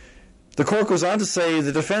 The court goes on to say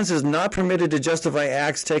the defense is not permitted to justify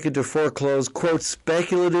acts taken to foreclose, quote,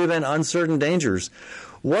 speculative and uncertain dangers.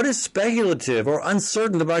 What is speculative or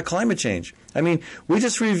uncertain about climate change? I mean, we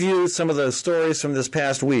just reviewed some of the stories from this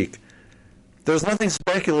past week. There's nothing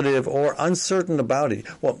speculative or uncertain about it.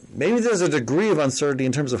 Well, maybe there's a degree of uncertainty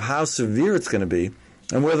in terms of how severe it's going to be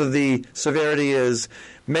and whether the severity is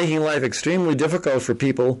making life extremely difficult for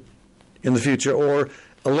people in the future or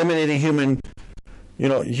eliminating human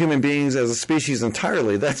beings as a species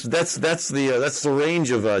entirely. That's the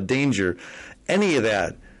range of danger. Any of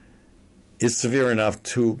that is severe enough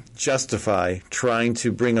to justify trying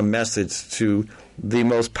to bring a message to the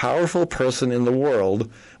most powerful person in the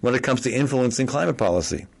world when it comes to influencing climate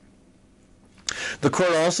policy. The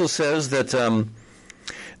court also says that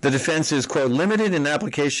the defense is, quote, limited in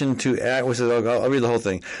application to act. I'll read the whole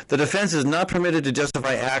thing. The defense is not permitted to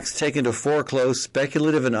justify acts taken to foreclose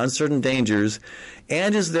speculative and uncertain dangers,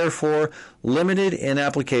 and is therefore limited in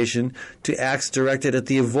application to acts directed at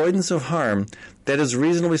the avoidance of harm that is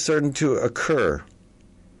reasonably certain to occur.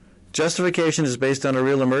 Justification is based on a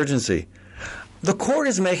real emergency. The court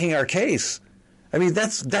is making our case. I mean,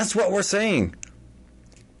 that's what we're saying.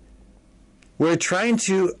 We're trying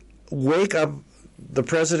to wake up the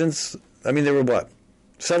president's, I mean, there were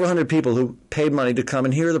several hundred people who paid money to come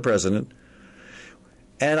and hear the president.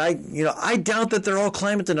 And I doubt that they're all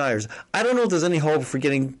climate deniers. I don't know if there's any hope for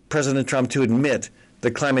getting President Trump to admit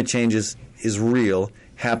that climate change is real,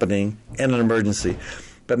 happening, and an emergency.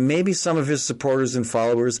 But maybe some of his supporters and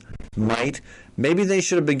followers might. Maybe they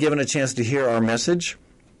should have been given a chance to hear our message.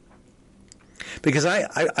 Because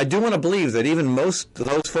I do want to believe that even most of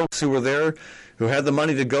those folks who were there, who had the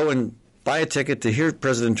money to go and buy a ticket to hear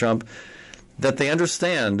President Trump, that they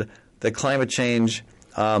understand that climate change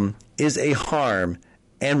is a harm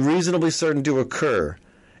and reasonably certain to occur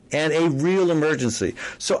and a real emergency.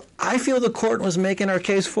 So I feel the court was making our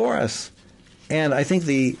case for us. And I think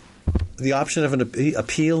the option of an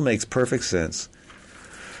appeal makes perfect sense.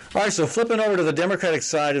 All right, so flipping over to the Democratic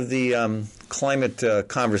side of the climate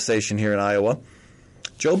conversation here in Iowa,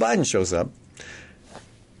 Joe Biden shows up.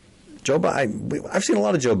 I've seen a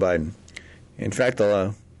lot of Joe Biden. In fact,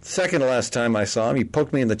 the second to last time I saw him, he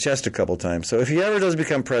poked me in the chest a couple times. So if he ever does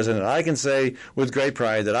become president, I can say with great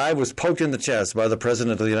pride that I was poked in the chest by the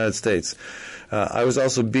President of the United States. I was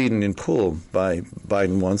also beaten in pool by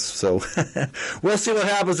Biden once. So we'll see what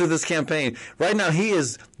happens with this campaign. Right now, he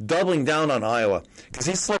is doubling down on Iowa because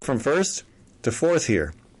he slipped from first to fourth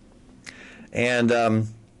here. And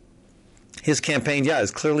his campaign,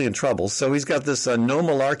 is clearly in trouble. So he's got this no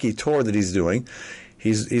malarkey tour that he's doing.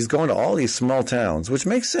 He's going to all these small towns, which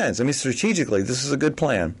makes sense. I mean, strategically, this is a good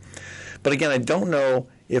plan. But again, I don't know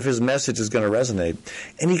if his message is going to resonate.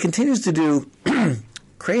 And he continues to do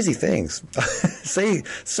crazy things, say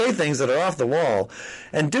things that are off the wall,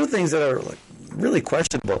 and do things that are really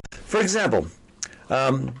questionable. For example, at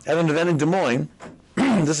an event in Des Moines,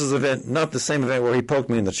 this is an event, not the same event where he poked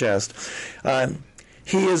me in the chest.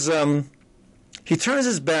 He turns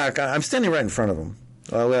his back. I'm standing right in front of him.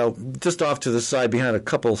 Just off to the side behind a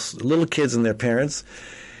couple little kids and their parents.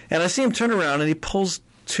 And I see him turn around and he pulls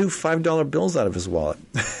two $5 bills out of his wallet.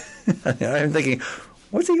 I'm thinking,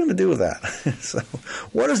 what's he going to do with that? So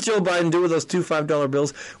what does Joe Biden do with those two $5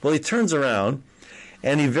 bills? Well, he turns around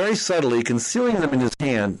and he very subtly, concealing them in his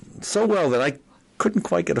hand so well that I couldn't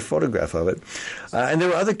quite get a photograph of it. And there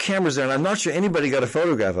were other cameras there, and I'm not sure anybody got a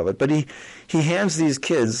photograph of it, but he hands these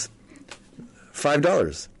kids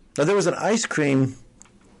 $5. Now, there was an ice cream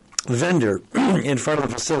vendor in front of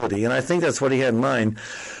the facility, and I think that's what he had in mind.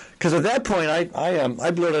 Because at that point,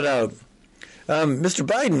 I blurted out, "Mr.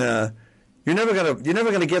 Biden, you're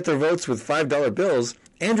never gonna get their votes with $5 bills.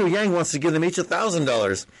 Andrew Yang wants to give them each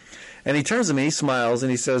 $1,000." And he turns to me, he smiles,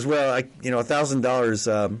 and he says, "Well, $1,000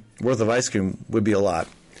 worth of ice cream would be a lot."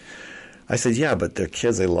 I said, "Yeah, but they're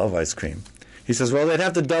kids; they love ice cream." He says, "Well, they'd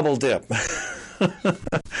have to double dip."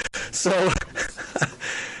 So.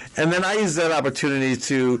 And then I used that opportunity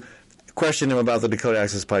to question him about the Dakota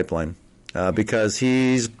Access Pipeline because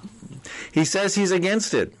he says he's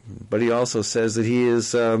against it, but he also says that he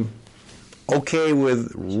is okay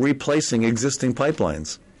with replacing existing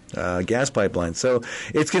pipelines, gas pipelines. So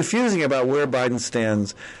it's confusing about where Biden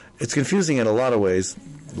stands. It's confusing in a lot of ways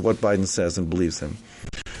what Biden says and believes in.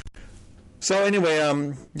 So anyway, a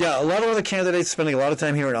lot of other candidates spending a lot of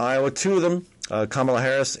time here in Iowa. Two of them, Kamala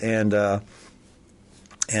Harris and Amy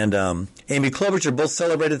Klobuchar, both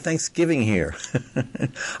celebrated Thanksgiving here.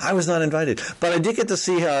 I was not invited, but I did get to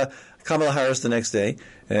see Kamala Harris the next day.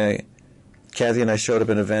 Kathy and I showed up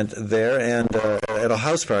at an event there and at a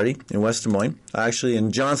house party in West Des Moines, actually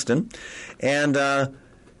in Johnston. And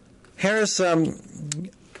Harris,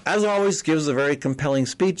 as always, gives a very compelling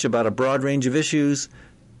speech about a broad range of issues,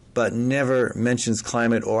 but never mentions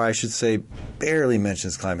climate, or I should say barely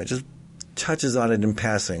mentions climate, just touches on it in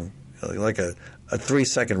passing, like a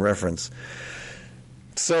 3-second reference.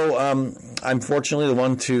 So I'm fortunately the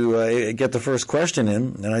one to get the first question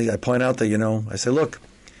in, and I point out that, I say, look,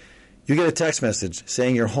 you get a text message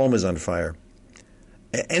saying your home is on fire.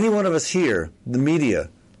 Any one of us here, the media,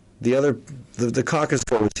 the caucus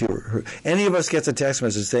forwards here, any of us gets a text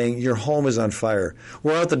message saying your home is on fire.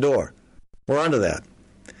 We're out the door. We're onto that.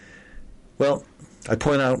 Well, I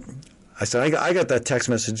point out, I said, I got that text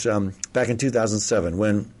message back in 2007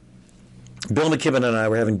 when Bill McKibben and I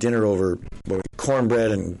were having dinner over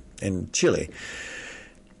cornbread and chili.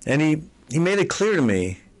 And he made it clear to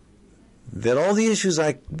me that all the issues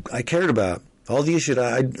I cared about, all the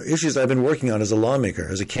issues I've been working on as a lawmaker,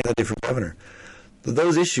 as a candidate for governor,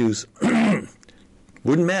 those issues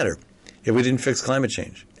wouldn't matter if we didn't fix climate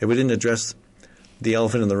change, if we didn't address the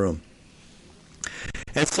elephant in the room.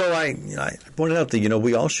 And so I pointed out that,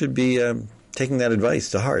 we all should be taking that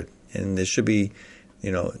advice to heart. And there should be,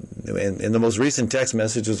 and the most recent text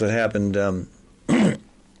message was what happened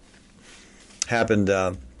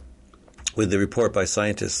with the report by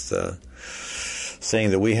scientists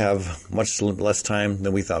saying that we have much less time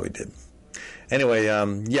than we thought we did. Anyway,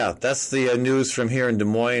 that's the news from here in Des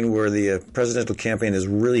Moines, where the presidential campaign is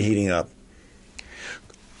really heating up.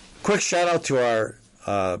 Quick shout out to our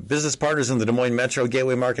business partners in the Des Moines Metro,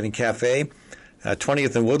 Gateway Market and Cafe,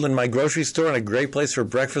 20th and Woodland, my grocery store, and a great place for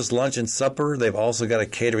breakfast, lunch, and supper. They've also got a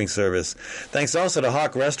catering service. Thanks also to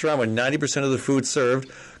Hawk Restaurant, where 90% of the food served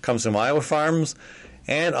comes from Iowa farms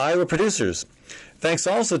and Iowa producers. Thanks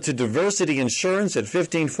also to Diversity Insurance at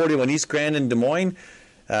 1541 East Grand in Des Moines.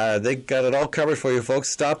 They got it all covered for you folks.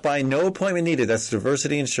 Stop by, no appointment needed. That's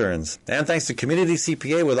Diversity Insurance. And thanks to Community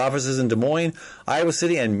CPA with offices in Des Moines, Iowa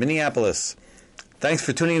City, and Minneapolis. Thanks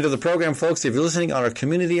for tuning into the program, folks. If you're listening on our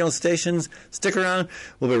community-owned stations, stick around.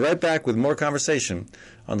 We'll be right back with more conversation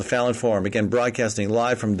on the Fallon Forum. Again, broadcasting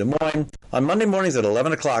live from Des Moines on Monday mornings at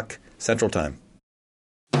 11 o'clock Central Time.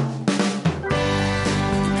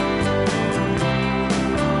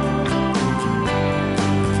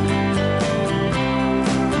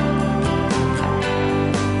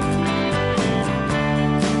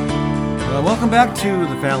 Welcome back to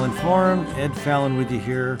the Fallon Forum. Ed Fallon with you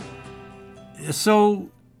here.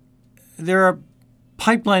 So there are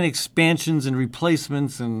pipeline expansions and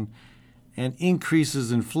replacements and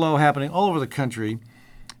increases in flow happening all over the country.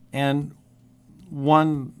 And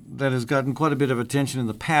one that has gotten quite a bit of attention in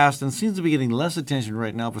the past and seems to be getting less attention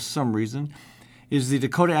right now for some reason is the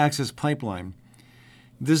Dakota Access Pipeline.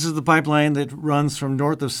 This is the pipeline that runs from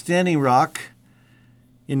north of Standing Rock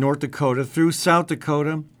in North Dakota through South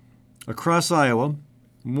Dakota, across Iowa,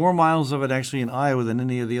 more miles of it actually in Iowa than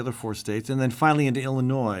any of the other 4 states, and then finally into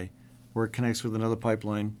Illinois, where it connects with another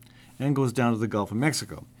pipeline and goes down to the Gulf of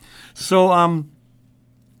Mexico. So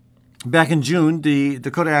back in June, the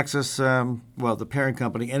Dakota Access, the parent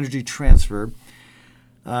company, Energy Transfer,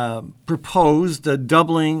 proposed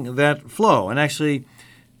doubling that flow. And actually,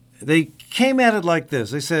 they came at it like this.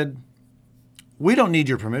 They said, we don't need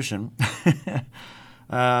your permission.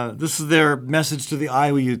 This is their message to the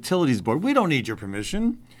Iowa Utilities Board. We don't need your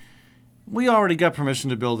permission. We already got permission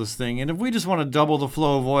to build this thing. And if we just want to double the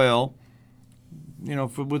flow of oil,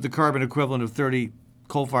 with the carbon equivalent of 30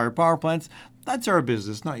 coal-fired power plants, that's our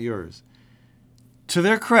business, not yours. To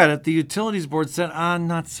their credit, the Utilities Board said,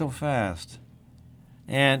 not so fast.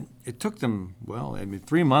 And it took them,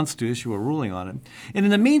 3 months to issue a ruling on it. And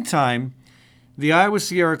in the meantime, the Iowa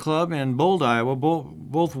Sierra Club and Bold, Iowa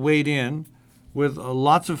both weighed in with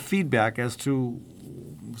lots of feedback as to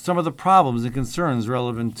some of the problems and concerns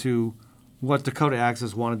relevant to what Dakota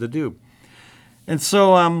Access wanted to do. And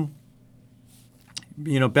so,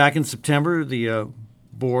 back in September, the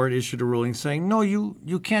board issued a ruling saying, no,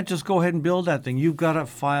 you can't just go ahead and build that thing. You've got to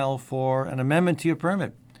file for an amendment to your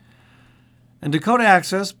permit. And Dakota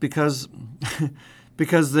Access, because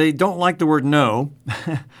they don't like the word no,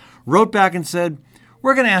 wrote back and said,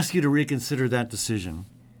 we're going to ask you to reconsider that decision.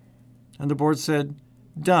 And the board said,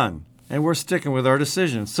 done. And we're sticking with our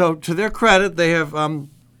decision. So to their credit,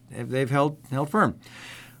 they've held firm.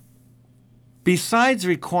 Besides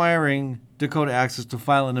requiring Dakota Access to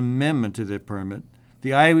file an amendment to their permit.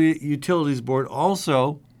 The Iowa Utilities Board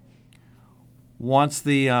also wants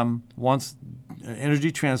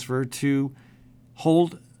Energy Transfer to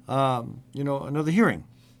hold another hearing,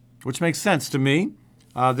 which makes sense to me.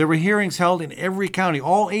 There were hearings held in every county.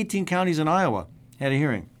 All 18 counties in Iowa had a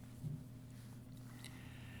hearing.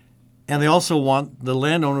 And they also want the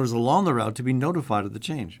landowners along the route to be notified of the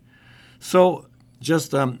change. So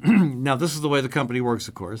just now, this is the way the company works,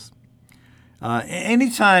 of course.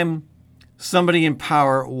 Anytime somebody in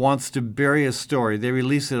power wants to bury a story, they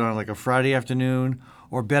release it on like a Friday afternoon,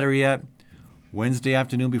 or better yet, Wednesday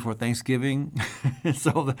afternoon before Thanksgiving.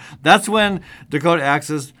 So that's when Dakota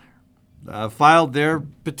Access filed their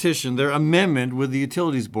petition, their amendment with the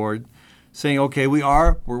Utilities Board, saying, okay, we're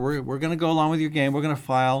going to go along with your game. We're going to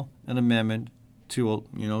file an amendment to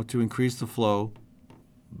increase the flow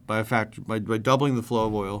by doubling the flow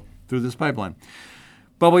of oil through this pipeline.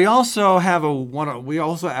 But we also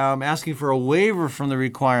asking for a waiver from the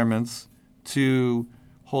requirements to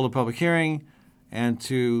hold a public hearing and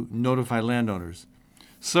to notify landowners.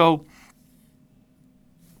 So,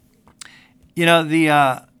 it's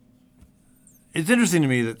interesting to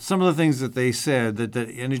me that some of the things that they said, that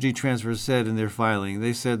Energy Transfer said in their filing,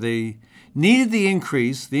 they said they needed the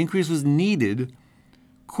increase. The increase was needed,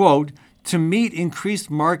 quote, to meet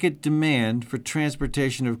increased market demand for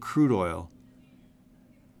transportation of crude oil.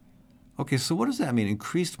 Okay, so what does that mean,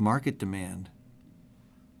 increased market demand?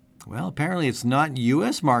 Well, apparently it's not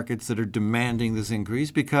U.S. markets that are demanding this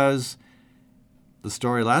increase, because the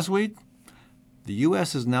story last week, the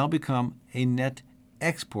U.S. has now become a net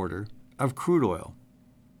exporter of crude oil.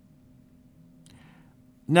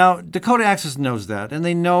 Now, Dakota Access knows that, and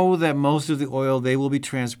they know that most of the oil they will be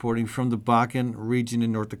transporting from the Bakken region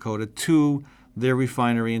in North Dakota to their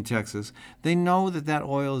refinery in Texas, they know that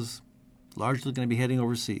oil is largely going to be heading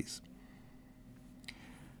overseas.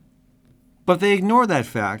 But they ignore that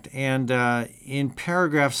fact, and in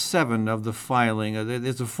paragraph 7 of the filing,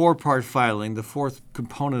 there's a 4-part filing, the fourth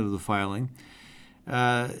component of the filing,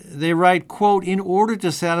 they write, quote, in order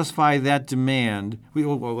to satisfy that demand, we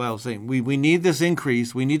need this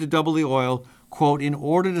increase, we need to double the oil, quote, in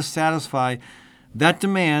order to satisfy that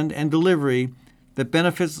demand and delivery that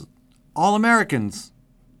benefits all Americans.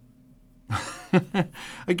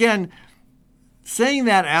 Again, saying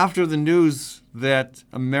that after the news that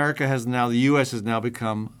the U.S. has now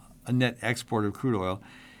become a net exporter of crude oil,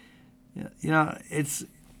 it's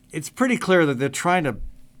pretty clear that they're trying to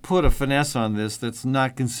put a finesse on this that's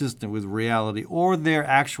not consistent with reality or their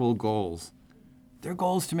actual goals. Their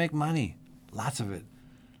goal is to make money, lots of it.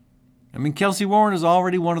 I mean, Kelsey Warren is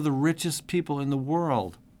already one of the richest people in the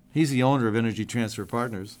world. He's the owner of Energy Transfer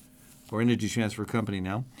Partners, or Energy Transfer Company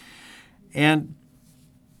now. And,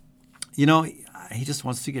 he just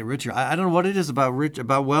wants to get richer. I don't know what it is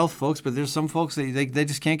about wealth, folks, but there's some folks that they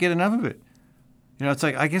just can't get enough of it. It's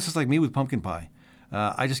like, I guess it's like me with pumpkin pie.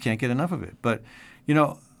 I just can't get enough of it. But,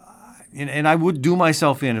 and I would do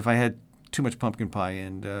myself in if I had too much pumpkin pie.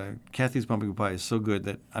 And Kathy's pumpkin pie is so good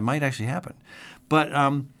that I might actually happen. But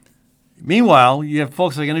meanwhile, you have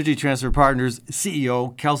folks like Energy Transfer Partners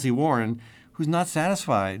CEO Kelsey Warren, who's not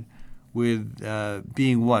satisfied with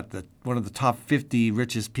being one of the top 50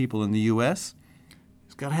 richest people in the U.S.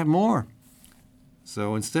 He's got to have more.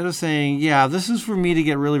 So instead of saying, yeah, this is for me to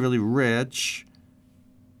get really, really rich,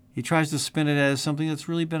 he tries to spin it as something that's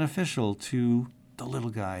really beneficial to the little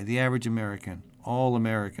guy, the average American, all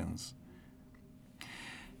Americans.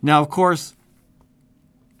 Now, of course,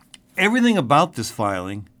 everything about this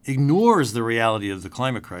filing ignores the reality of the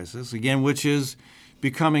climate crisis, again, which is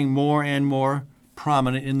becoming more and more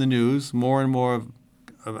prominent in the news, more and more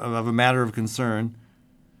of a matter of concern,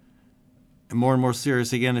 and more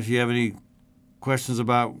serious. Again, if you have any questions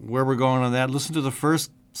about where we're going on that, listen to the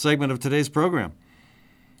first segment of today's program.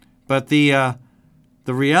 But the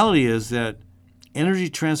reality is that Energy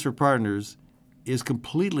Transfer Partners is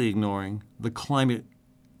completely ignoring the climate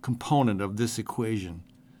component of this equation.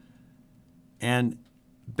 And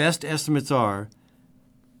best estimates are,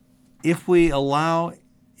 if we allow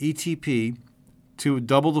ETP to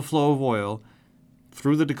double the flow of oil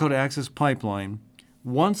through the Dakota Access Pipeline,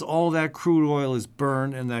 once all that crude oil is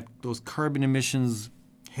burned and that those carbon emissions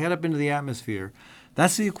head up into the atmosphere,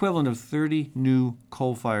 that's the equivalent of 30 new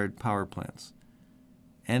coal-fired power plants.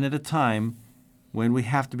 And at a time when we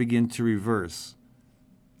have to begin to reverse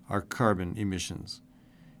our carbon emissions.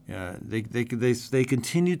 They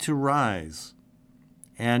continue to rise.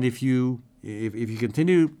 And if you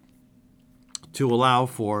continue to allow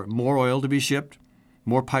for more oil to be shipped,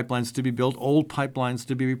 more pipelines to be built, old pipelines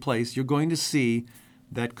to be replaced, you're going to see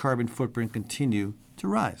that carbon footprint continue to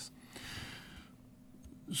rise.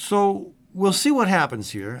 So we'll see what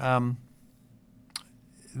happens here.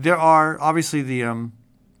 There are obviously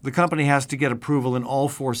the company has to get approval in all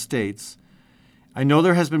 4 states. I know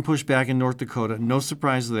there has been pushback in North Dakota. No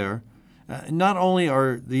surprise there. Not only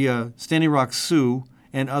are the Standing Rock Sioux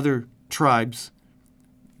and other tribes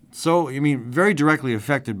very directly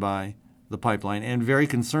affected by the pipeline and very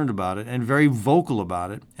concerned about it and very vocal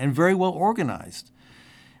about it and very well organized.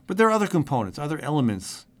 But there are other components, other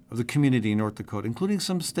elements of the community in North Dakota, including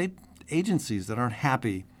some state agencies that aren't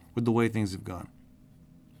happy with the way things have gone.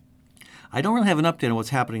 I don't really have an update on what's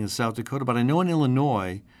happening in South Dakota, but I know in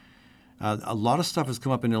Illinois, a lot of stuff has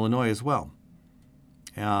come up in Illinois as well.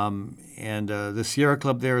 The Sierra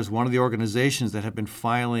Club there is one of the organizations that have been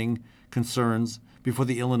filing concerns before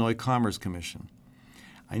the Illinois Commerce Commission.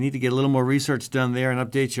 I need to get a little more research done there and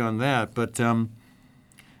update you on that. But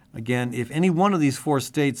again, if any one of these 4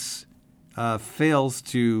 states fails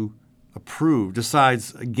to approve,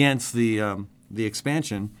 decides against the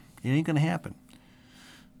expansion, it ain't going to happen.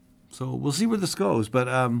 So we'll see where this goes. But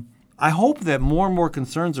I hope that more and more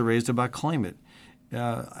concerns are raised about climate.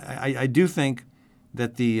 I do think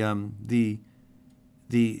that the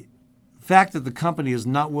fact that the company is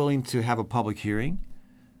not willing to have a public hearing,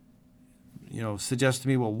 suggests to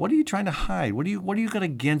me, well, what are you trying to hide? What are you got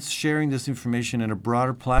against sharing this information in a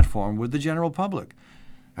broader platform with the general public?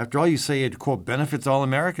 After all, you say it, quote, benefits all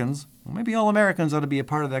Americans. Well, maybe all Americans ought to be a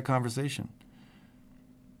part of that conversation.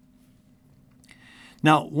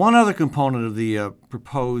 Now, one other component of the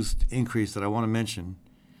proposed increase that I want to mention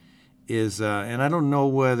is, and I don't know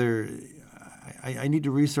whether I need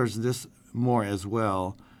to research this more as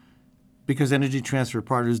well, because Energy Transfer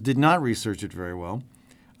Partners did not research it very well.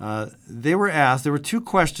 They were asked, there were 2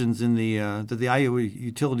 questions in that the Iowa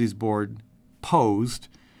Utilities Board posed.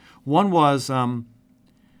 One was,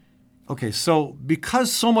 so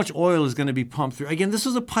because so much oil is going to be pumped through, again, this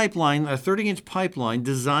is a pipeline, a 30-inch pipeline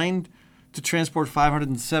designed to transport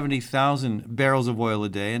 570,000 barrels of oil a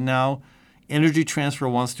day, and now Energy Transfer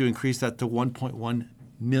wants to increase that to 1.1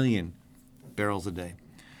 million barrels a day.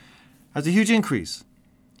 That's a huge increase.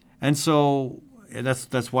 And so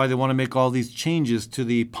that's why they want to make all these changes to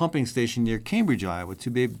the pumping station near Cambridge, Iowa, to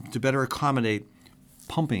better accommodate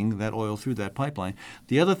pumping that oil through that pipeline.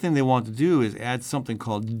 The other thing they want to do is add something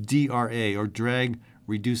called DRA, or drag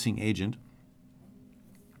reducing agent.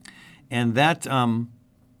 And that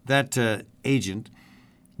agent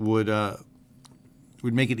would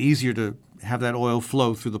make it easier to have that oil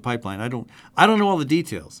flow through the pipeline. I don't know all the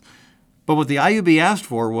details. But what the IUB asked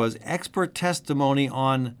for was expert testimony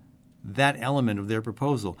on that element of their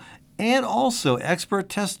proposal, and also expert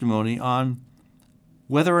testimony on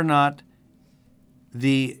whether or not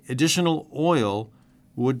the additional oil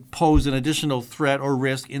would pose an additional threat or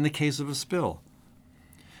risk in the case of a spill.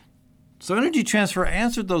 So Energy Transfer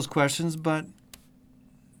answered those questions, but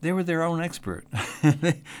they were their own expert.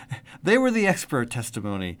 They were the expert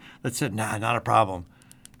testimony that said, not a problem.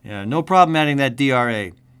 Yeah, no problem adding that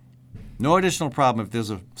DRA. No additional problem if there's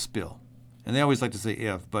a spill. And they always like to say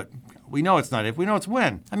if, but we know it's not if. We know it's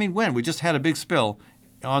when. I mean, when? We just had a big spill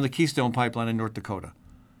on the Keystone Pipeline in North Dakota.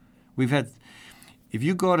 If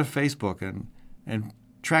you go to Facebook and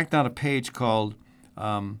track down a page called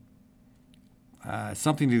something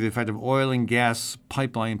to the effect of oil and gas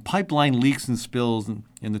pipeline leaks and spills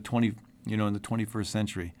in the 21st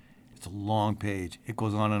century. It's a long page. It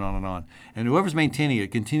goes on and on and on. And whoever's maintaining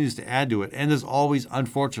it continues to add to it. And there's always,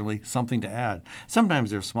 unfortunately, something to add. Sometimes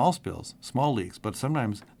they're small spills, small leaks, but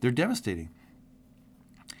sometimes they're devastating.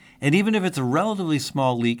 And even if it's a relatively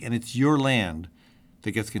small leak and it's your land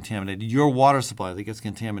that gets contaminated, your water supply that gets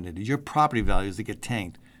contaminated, your property values that get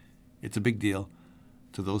tanked, it's a big deal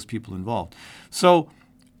to those people involved. So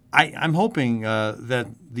I'm hoping that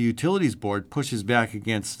the Utilities Board pushes back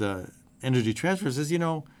against Energy Transfer, says,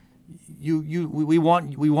 we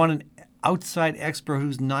want an outside expert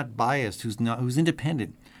who's not biased, who's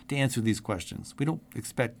independent to answer these questions. We don't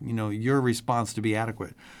expect your response to be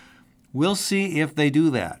adequate. We'll see if they do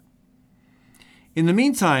that. In the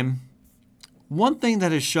meantime, one thing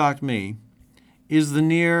that has shocked me is the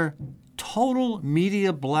near total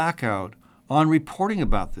media blackout on reporting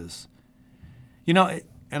about this. And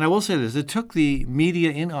I will say this, it took the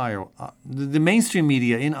media in Iowa, the mainstream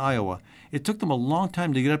media in Iowa, it took them a long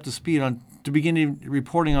time to get up to speed to begin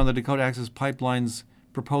reporting on the Dakota Access Pipeline's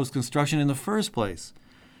proposed construction in the first place.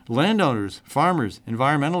 Landowners, farmers,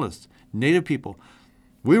 environmentalists, Native people,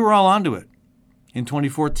 we were all onto it in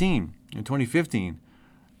 2014, in 2015.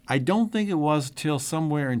 I don't think it was till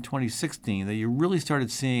somewhere in 2016 that you really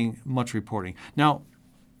started seeing much reporting. Now,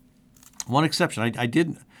 one exception, I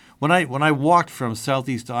did when I walked from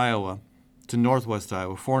southeast Iowa to northwest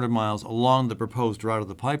Iowa, 400 miles along the proposed route of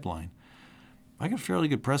the pipeline. I got fairly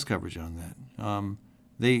good press coverage on that.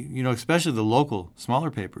 They, especially the local,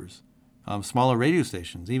 smaller papers, smaller radio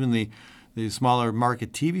stations, even the smaller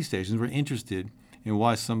market TV stations were interested in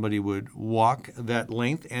why somebody would walk that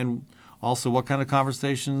length and also what kind of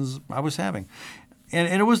conversations I was having. And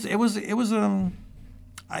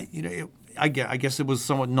I guess it was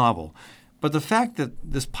somewhat novel. But the fact that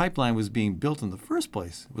this pipeline was being built in the first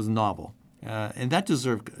place was novel, and that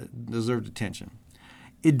deserved attention.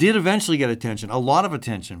 It did eventually get attention, a lot of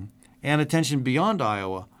attention, and attention beyond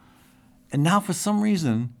Iowa. And now, for some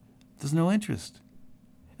reason, there's no interest.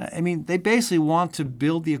 I mean, they basically want to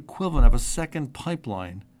build the equivalent of a second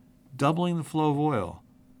pipeline, doubling the flow of oil,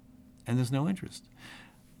 and there's no interest.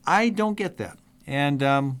 I don't get that.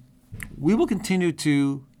 And we will continue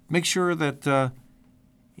to make sure that,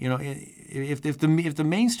 if the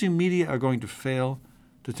mainstream media are going to fail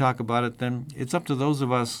to talk about it, then it's up to those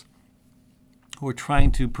of us who are trying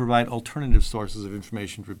to provide alternative sources of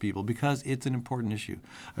information for people, because it's an important issue.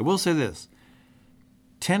 I will say this.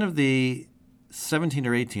 10 of the 17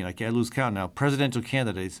 or 18, I lose count now, presidential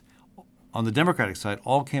candidates on the Democratic side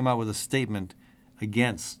all came out with a statement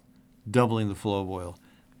against doubling the flow of oil.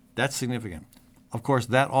 That's significant. Of course,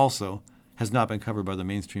 that also has not been covered by the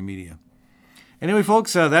mainstream media. Anyway,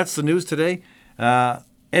 folks, that's the news today.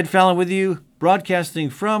 Ed Fallon with you, broadcasting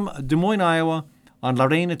from Des Moines, Iowa, on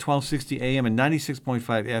Lorena 1260 AM and 96.5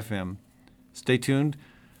 FM. Stay tuned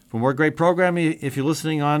for more great programming if you're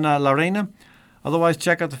listening on Lorena. Otherwise,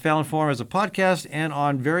 check out the Fallon Forum as a podcast and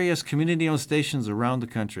on various community-owned stations around the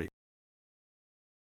country.